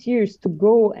volunteers to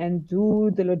go and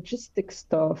do the logistic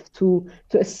stuff to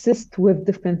assist with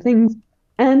different things.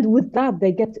 And with that,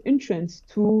 they get entrance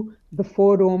to the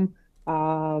forum,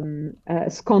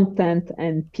 content,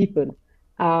 and people.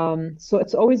 So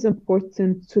it's always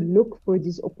important to look for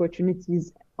these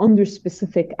opportunities under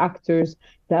specific actors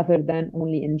rather than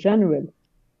only in general.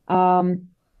 Um,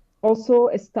 Also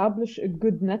establish a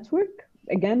good network.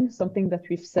 Again, something that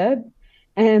we've said.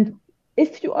 And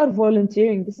if you are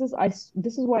volunteering, this is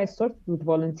why I started with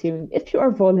volunteering. If you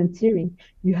are volunteering,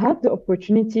 you have the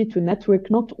opportunity to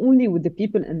network not only with the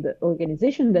people in the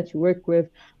organization that you work with,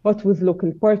 but with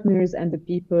local partners and the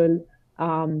people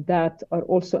that are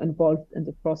also involved in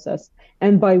the process.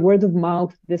 And by word of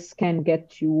mouth, this can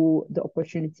get you the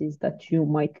opportunities that you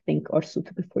might think are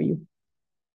suitable for you.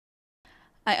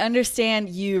 I understand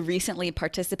you recently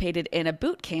participated in a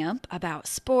boot camp about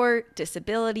sport,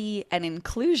 disability, and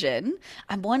inclusion.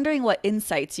 I'm wondering what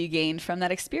insights you gained from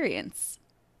that experience.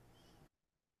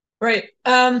 Right.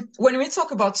 When we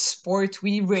talk about sport,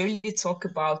 we rarely talk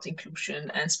about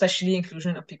inclusion, and especially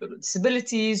inclusion of people with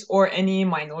disabilities or any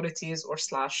minorities or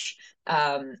slash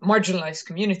marginalized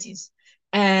communities.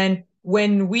 And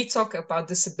when we talk about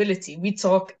disability, we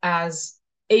talk as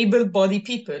able-bodied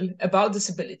people about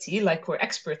disability, like we're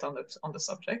expert on the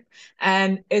subject,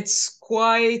 and it's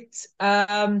quite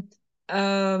a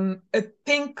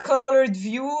pink-colored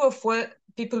view of what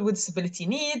people with disability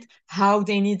need, how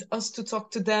they need us to talk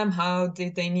to them, how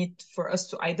they need for us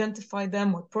to identify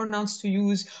them, what pronouns to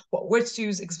use, what words to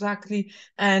use exactly.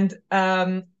 And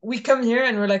we come here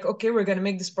and we're like, okay, we're going to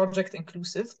make this project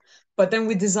inclusive, but then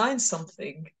we design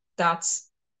something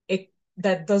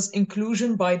that does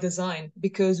inclusion by design,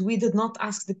 because we did not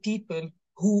ask the people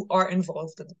who are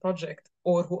involved in the project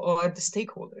or who are the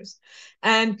stakeholders.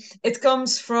 And it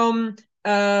comes from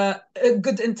a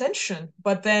good intention,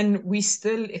 but then we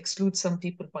still exclude some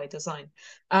people by design.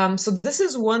 So this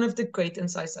is one of the great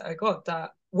insights that I got,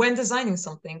 that when designing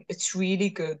something, it's really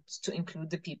good to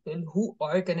include the people who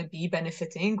are going to be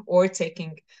benefiting or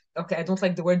taking, okay, I don't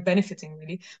like the word benefiting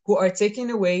really, who are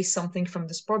taking away something from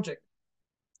this project.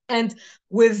 And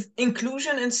with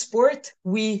inclusion in sport,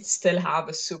 we still have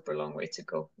a super long way to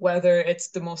go, whether it's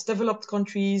the most developed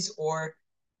countries or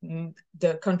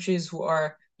the countries who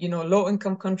are,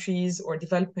 low-income countries or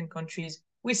developing countries.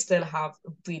 We still have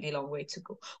a really long way to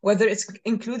go, whether it's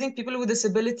including people with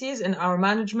disabilities in our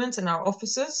management, in our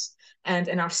offices, and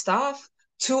in our staff,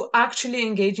 to actually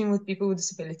engaging with people with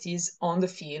disabilities on the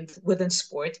field within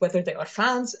sport, whether they are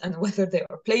fans and whether they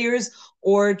are players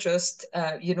or just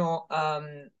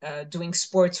doing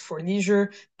sports for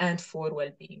leisure and for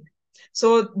well-being.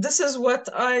 So this is what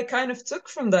I kind of took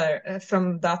from there,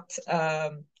 from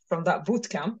that boot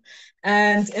camp.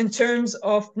 And in terms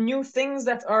of new things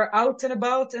that are out and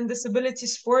about in disability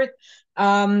sport,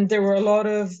 there were a lot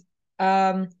of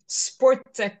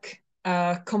sport tech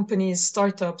companies,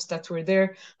 startups that were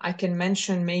there. I can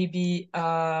mention maybe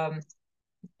a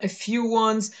few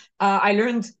ones. I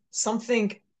learned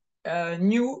something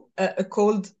new,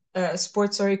 called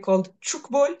sport, sorry, called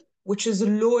chukball, which is a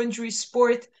low injury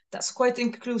sport that's quite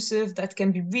inclusive, that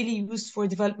can be really used for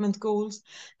development goals.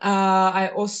 I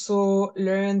also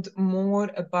learned more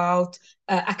about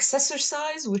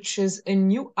Accessorcise, which is a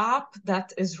new app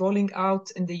that is rolling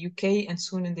out in the UK and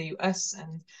soon in the US,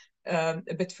 and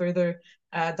a bit further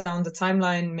down the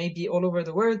timeline, maybe all over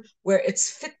the world, where it's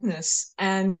fitness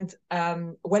and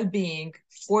well-being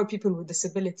for people with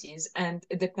disabilities, and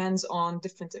it depends on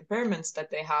different impairments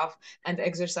that they have and the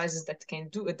exercises that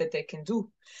they can do.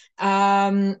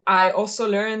 I also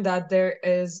learned that there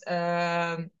is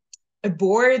a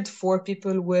board for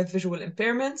people with visual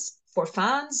impairments, for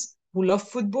fans who love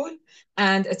football.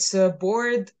 And it's a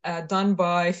board done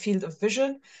by Field of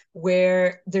Vision,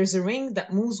 where there's a ring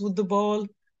that moves with the ball,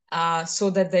 so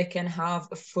that they can have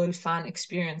a full fan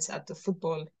experience at the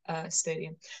football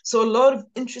stadium. So a lot of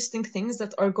interesting things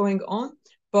that are going on,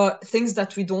 but things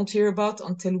that we don't hear about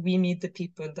until we meet the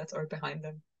people that are behind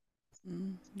them.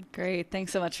 Great.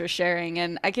 Thanks so much for sharing.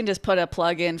 And I can just put a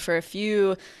plug in for a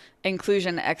few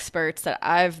inclusion experts that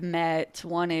I've met.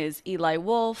 One is Eli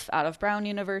Wolf out of Brown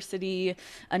University.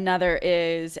 Another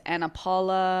is Anna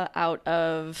Paula out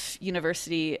of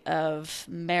University of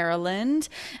Maryland.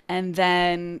 And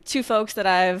then two folks that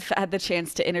I've had the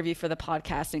chance to interview for the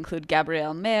podcast include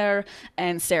Gabrielle Mayer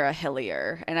and Sarah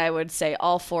Hillier. And I would say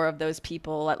all four of those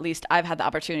people, at least I've had the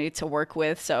opportunity to work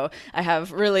with. So I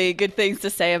have really good things to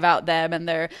say about them, and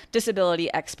they're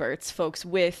disability experts, folks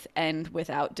with and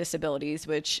without disabilities,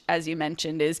 which, as you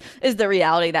mentioned, is the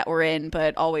reality that we're in,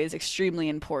 but always extremely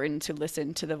important to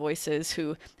listen to the voices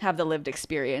who have the lived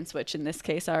experience, which in this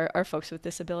case are folks with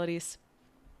disabilities.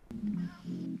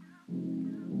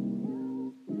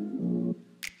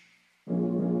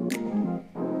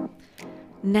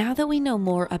 Now that we know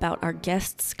more about our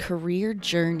guest's career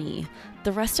journey,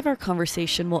 the rest of our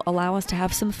conversation will allow us to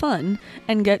have some fun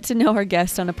and get to know our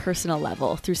guest on a personal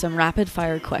level through some rapid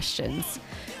fire questions.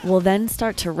 We'll then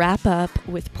start to wrap up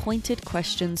with pointed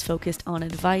questions focused on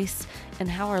advice and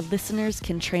how our listeners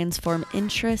can transform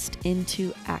interest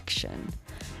into action.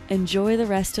 Enjoy the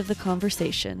rest of the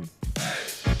conversation.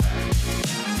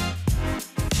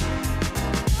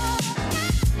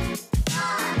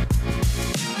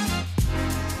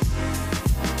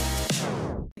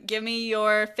 Give me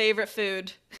your favorite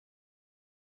food.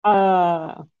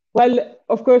 Well,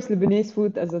 of course, Lebanese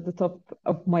food is at the top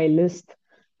of my list.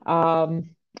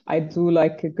 I do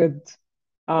like a good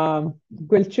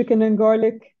grilled chicken and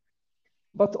garlic,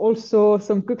 but also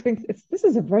some cooked things. This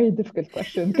is a very difficult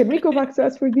question. Can we go back to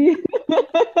Aswardi?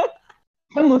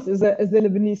 Hummus is a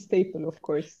Lebanese staple, of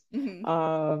course.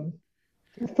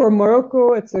 For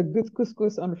Morocco, it's a good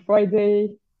couscous on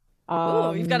Friday.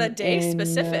 Ooh, you've got a day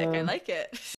specific. I And like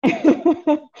it.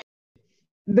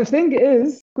 the thing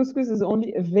is, couscous is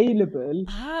only available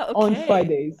on Okay.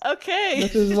 Fridays. Okay.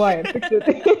 This is why I picked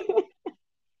it.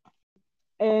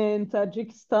 In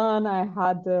Tajikistan, I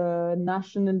had a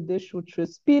national dish which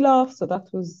was pilaf, so that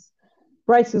was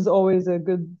rice is always a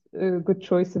good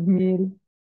choice of meal.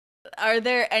 Are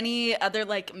there any other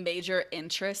like major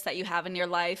interests that you have in your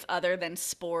life other than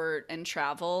sport and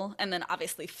travel? And then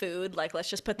obviously food, like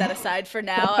let's just put that aside for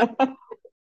now.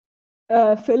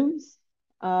 Films.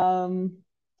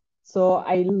 So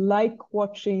I like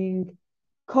watching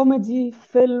comedy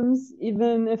films,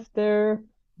 even if they're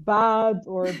bad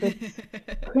or a bit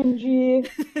cringy.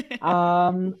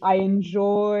 I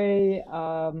enjoy,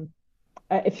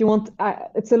 if you want,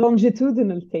 it's a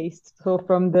longitudinal taste. So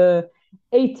from the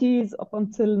 80s up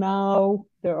until now,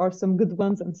 there are some good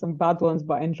ones and some bad ones,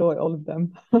 but I enjoy all of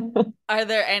them. Are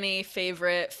there any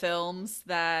favorite films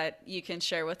that you can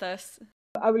share with us?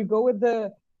 I will go with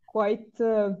the quite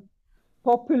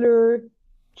popular,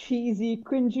 cheesy,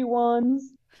 cringy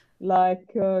ones,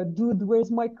 like Dude,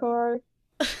 Where's My Car?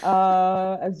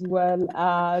 As well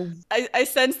as I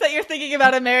sense that you're thinking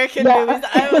about American yeah. movies.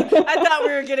 I thought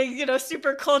we were getting,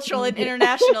 super cultural and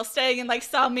international, staying in like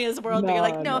Samia's world, but you're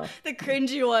like, No, no, no. the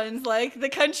cringy ones, like the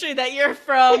country that you're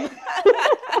from.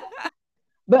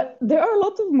 But there are a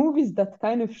lot of movies that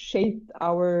kind of shaped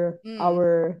our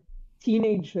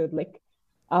teenagehood, like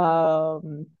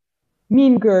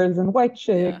Mean Girls and White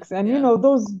Yeah, Chicks, and yeah.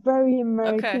 those very Okay.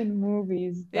 American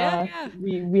movies Yeah, that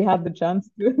yeah. we had the chance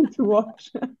to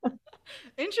watch.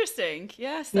 Interesting.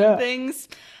 Yeah, some Yeah. things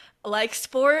like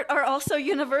sport are also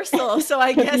universal. So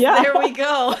I guess Yeah. there we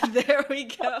go. There we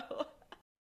go.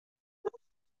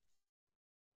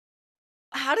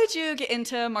 How did you get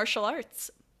into martial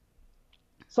arts?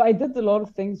 So I did a lot of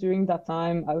things during that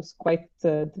time. I was quite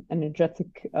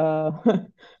energetic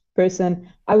person.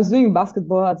 I was doing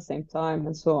basketball at the same time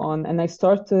and so on. And I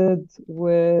started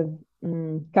with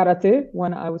karate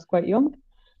when I was quite young,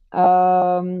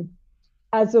 um,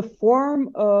 as a form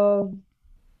of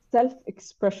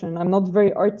self-expression. I'm not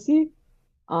very artsy.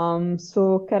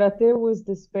 So karate was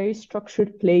this very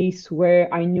structured place where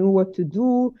I knew what to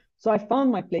do. So I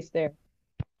found my place there.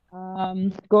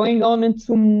 Going on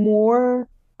into more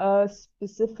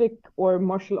specific or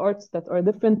martial arts that are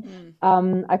different.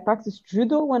 I practiced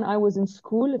judo when I was in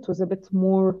school. It was a bit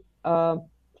more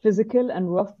physical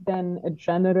and rough than a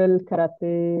general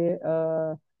karate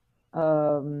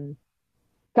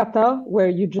kata, where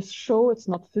you just show it's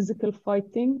not physical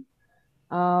fighting.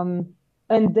 And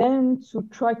then to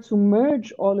try to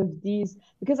merge all of these,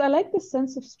 because I like the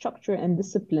sense of structure and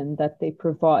discipline that they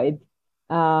provide.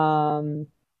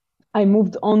 I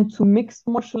moved on to mixed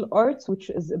martial arts, which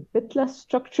is a bit less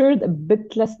structured, a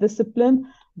bit less disciplined,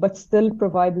 but still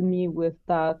provided me with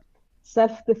that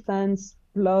self-defense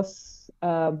plus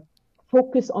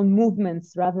focus on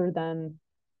movements rather than,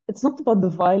 it's not about the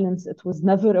violence. It was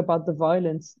never about the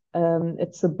violence.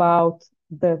 It's about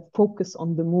the focus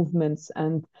on the movements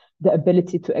and the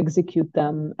ability to execute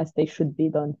them as they should be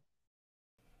done.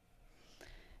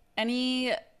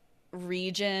 Any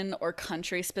region or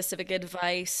country specific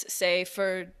advice, say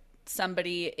for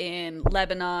somebody in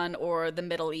Lebanon or the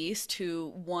Middle East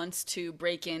who wants to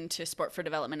break into sport for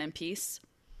development and peace?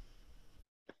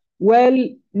 Well,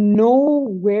 know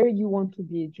where you want to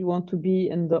be. Do you want to be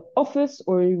in the office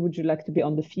or would you like to be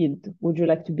on the field? Would you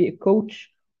like to be a coach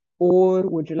or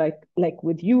would you like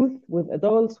with youth, with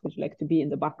adults, would you like to be in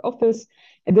the back office?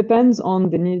 It depends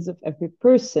on the needs of every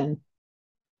person.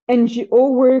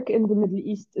 NGO work in the Middle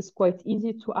East is quite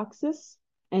easy to access.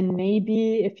 And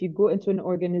maybe if you go into an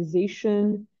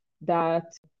organization that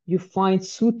you find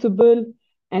suitable,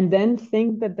 and then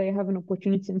think that they have an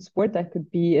opportunity in sport, that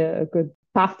could be a good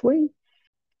pathway.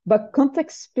 But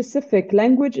context specific,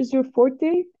 language is your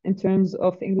forte in terms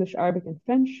of English, Arabic, and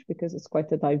French, because it's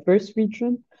quite a diverse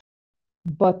region.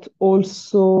 But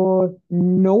also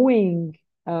knowing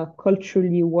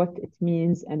culturally what it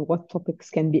means and what topics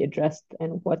can be addressed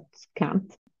and what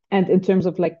can't. And in terms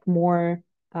of like more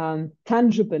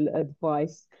tangible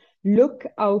advice, look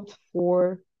out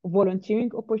for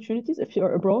volunteering opportunities if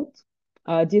you're abroad.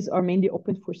 These are mainly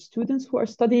open for students who are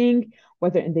studying,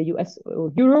 whether in the US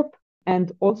or Europe.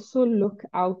 And also look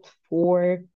out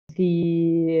for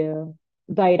the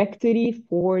directory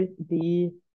for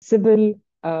the civil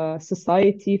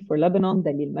society for Lebanon,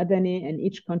 Dalil Madani, and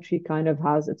each country kind of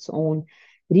has its own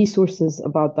resources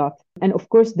about that. And of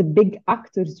course, the big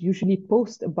actors usually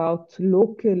post about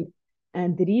local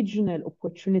and regional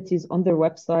opportunities on their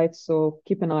website. So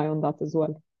keep an eye on that as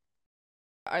well.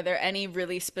 Are there any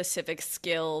really specific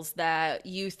skills that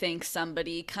you think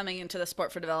somebody coming into the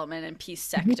sport for development and peace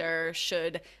sector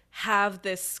should have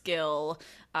this skill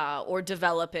or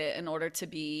develop it in order to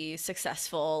be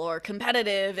successful or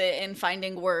competitive in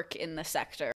finding work in the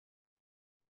sector?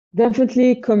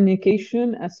 Definitely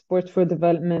communication, as sport for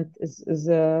development is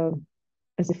a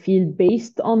field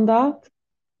based on that.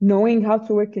 Knowing how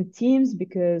to work in teams,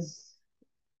 because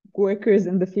workers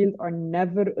in the field are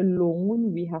never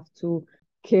alone. We have to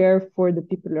care for the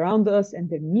people around us and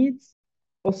their needs.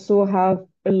 Also have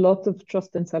a lot of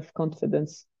trust and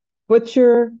self-confidence. Put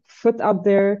your foot out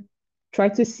there, try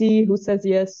to see who says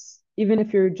yes. Even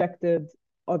if you're rejected,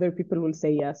 other people will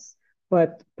say yes,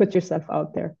 but put yourself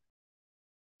out there.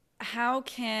 How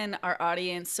can our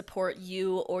audience support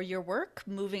you or your work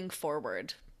moving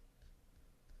forward?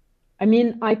 I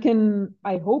mean,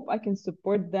 I hope I can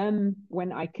support them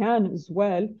when I can as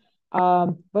well.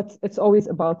 But it's always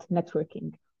about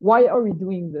networking. Why are we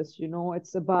doing this?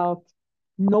 It's about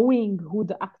knowing who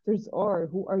the actors are,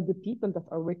 who are the people that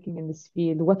are working in this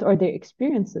field, what are their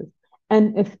experiences.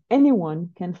 And if anyone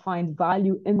can find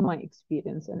value in my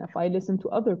experience, and if I listen to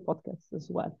other podcasts as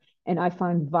well, and I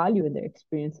find value in their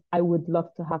experience, I would love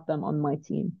to have them on my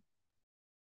team.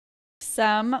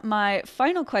 Sam, my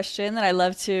final question that I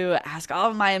love to ask all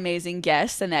of my amazing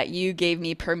guests, and that you gave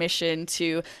me permission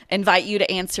to invite you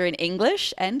to answer in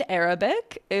English and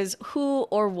Arabic, is who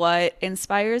or what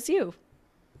inspires you?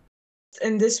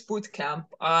 In this boot camp,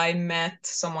 I met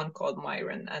someone called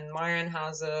Myron, and Myron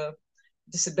has a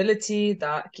disability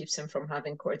that keeps him from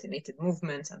having coordinated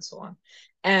movements and so on.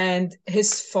 And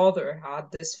his father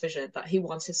had this vision that he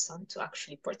wants his son to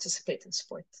actually participate in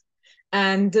sport.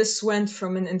 And this went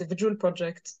from an individual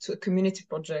project to a community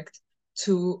project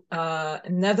to a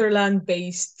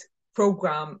Netherlands-based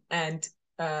program and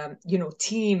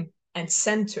team and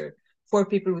center for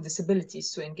people with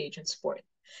disabilities to engage in sport.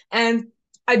 And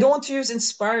I don't want to use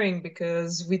inspiring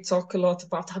because we talk a lot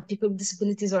about how people with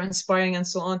disabilities are inspiring and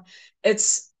so on.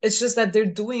 It's just that they're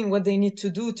doing what they need to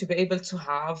do to be able to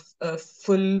have a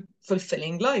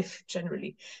fulfilling life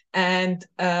generally. And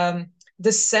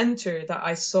the center that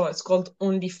I saw, it's called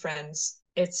Only Friends.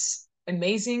 It's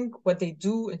amazing what they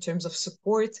do in terms of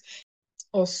support.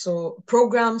 Also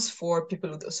programs for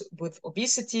people with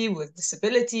obesity, with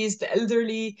disabilities, the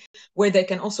elderly, where they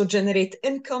can also generate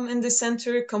income in the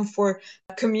center, come for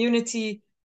community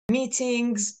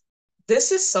meetings.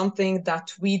 This is something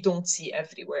that we don't see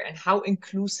everywhere, and how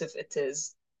inclusive it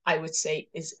is, I would say,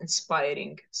 is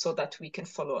inspiring, so that we can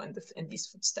follow in these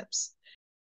footsteps.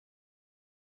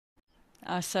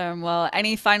 Awesome. Well,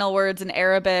 any final words in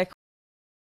Arabic?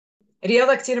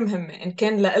 الرياضة كتير مهمة إن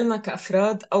كان لإلنا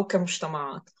كأفراد أو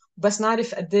كمجتمعات، بس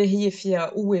نعرف قد إيه هي فيها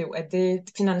قوة وقد إيه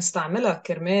فينا نستعملها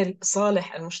كرمال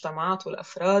صالح المجتمعات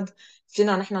والأفراد.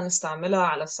 فينا نحن نستعملها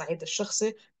على الصعيد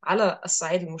الشخصي، على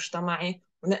الصعيد المجتمعي،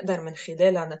 ونقدر من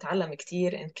خلالها نتعلم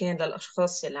كتير، إن كان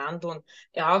للأشخاص يلي عندهم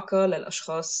إعاقة،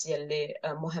 للأشخاص يلي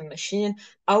مهمشين،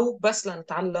 أو بس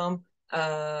لنتعلم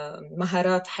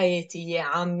مهارات حياتية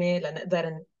عامة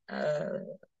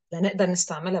لنقدر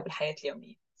نستعملها بالحياة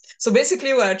اليومية. So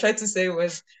basically what I tried to say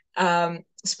was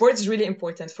sports is really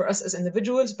important for us as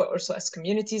individuals, but also as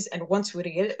communities. And once we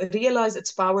realize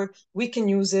its power, we can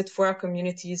use it for our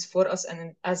communities, for us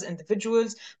and as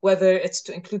individuals, whether it's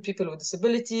to include people with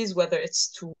disabilities, whether it's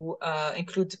to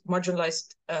include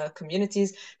marginalized communities,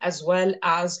 as well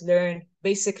as learn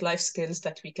basic life skills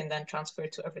that we can then transfer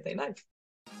to everyday life.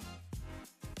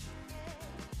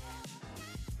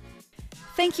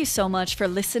 Thank you so much for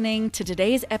listening to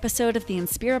today's episode of the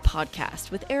Inspira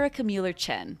podcast with Erica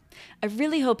Mueller-Chen. I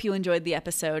really hope you enjoyed the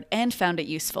episode and found it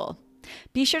useful.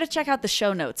 Be sure to check out the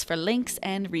show notes for links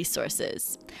and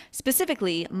resources.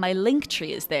 Specifically, my link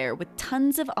tree is there with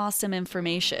tons of awesome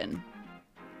information.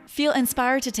 Feel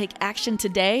inspired to take action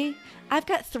today? I've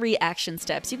got 3 action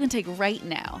steps you can take right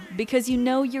now because you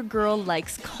know your girl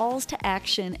likes calls to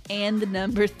action and the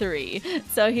number 3.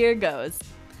 So here goes.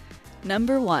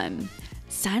 Number 1,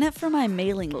 sign up for my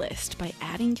mailing list by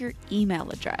adding your email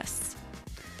address.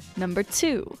 Number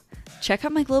 2, check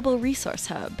out my global resource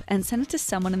hub and send it to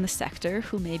someone in the sector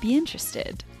who may be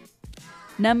interested.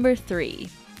 Number 3,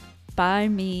 buy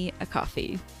me a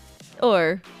coffee.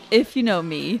 Or, if you know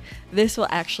me, this will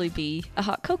actually be a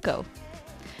hot cocoa.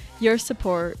 Your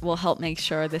support will help make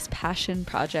sure this passion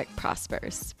project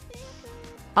prospers.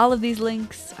 All of these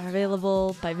links are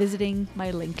available by visiting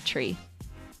my link tree.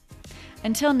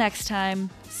 Until next time,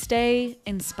 stay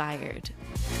inspired.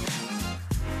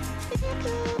 If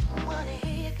you wanna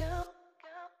hear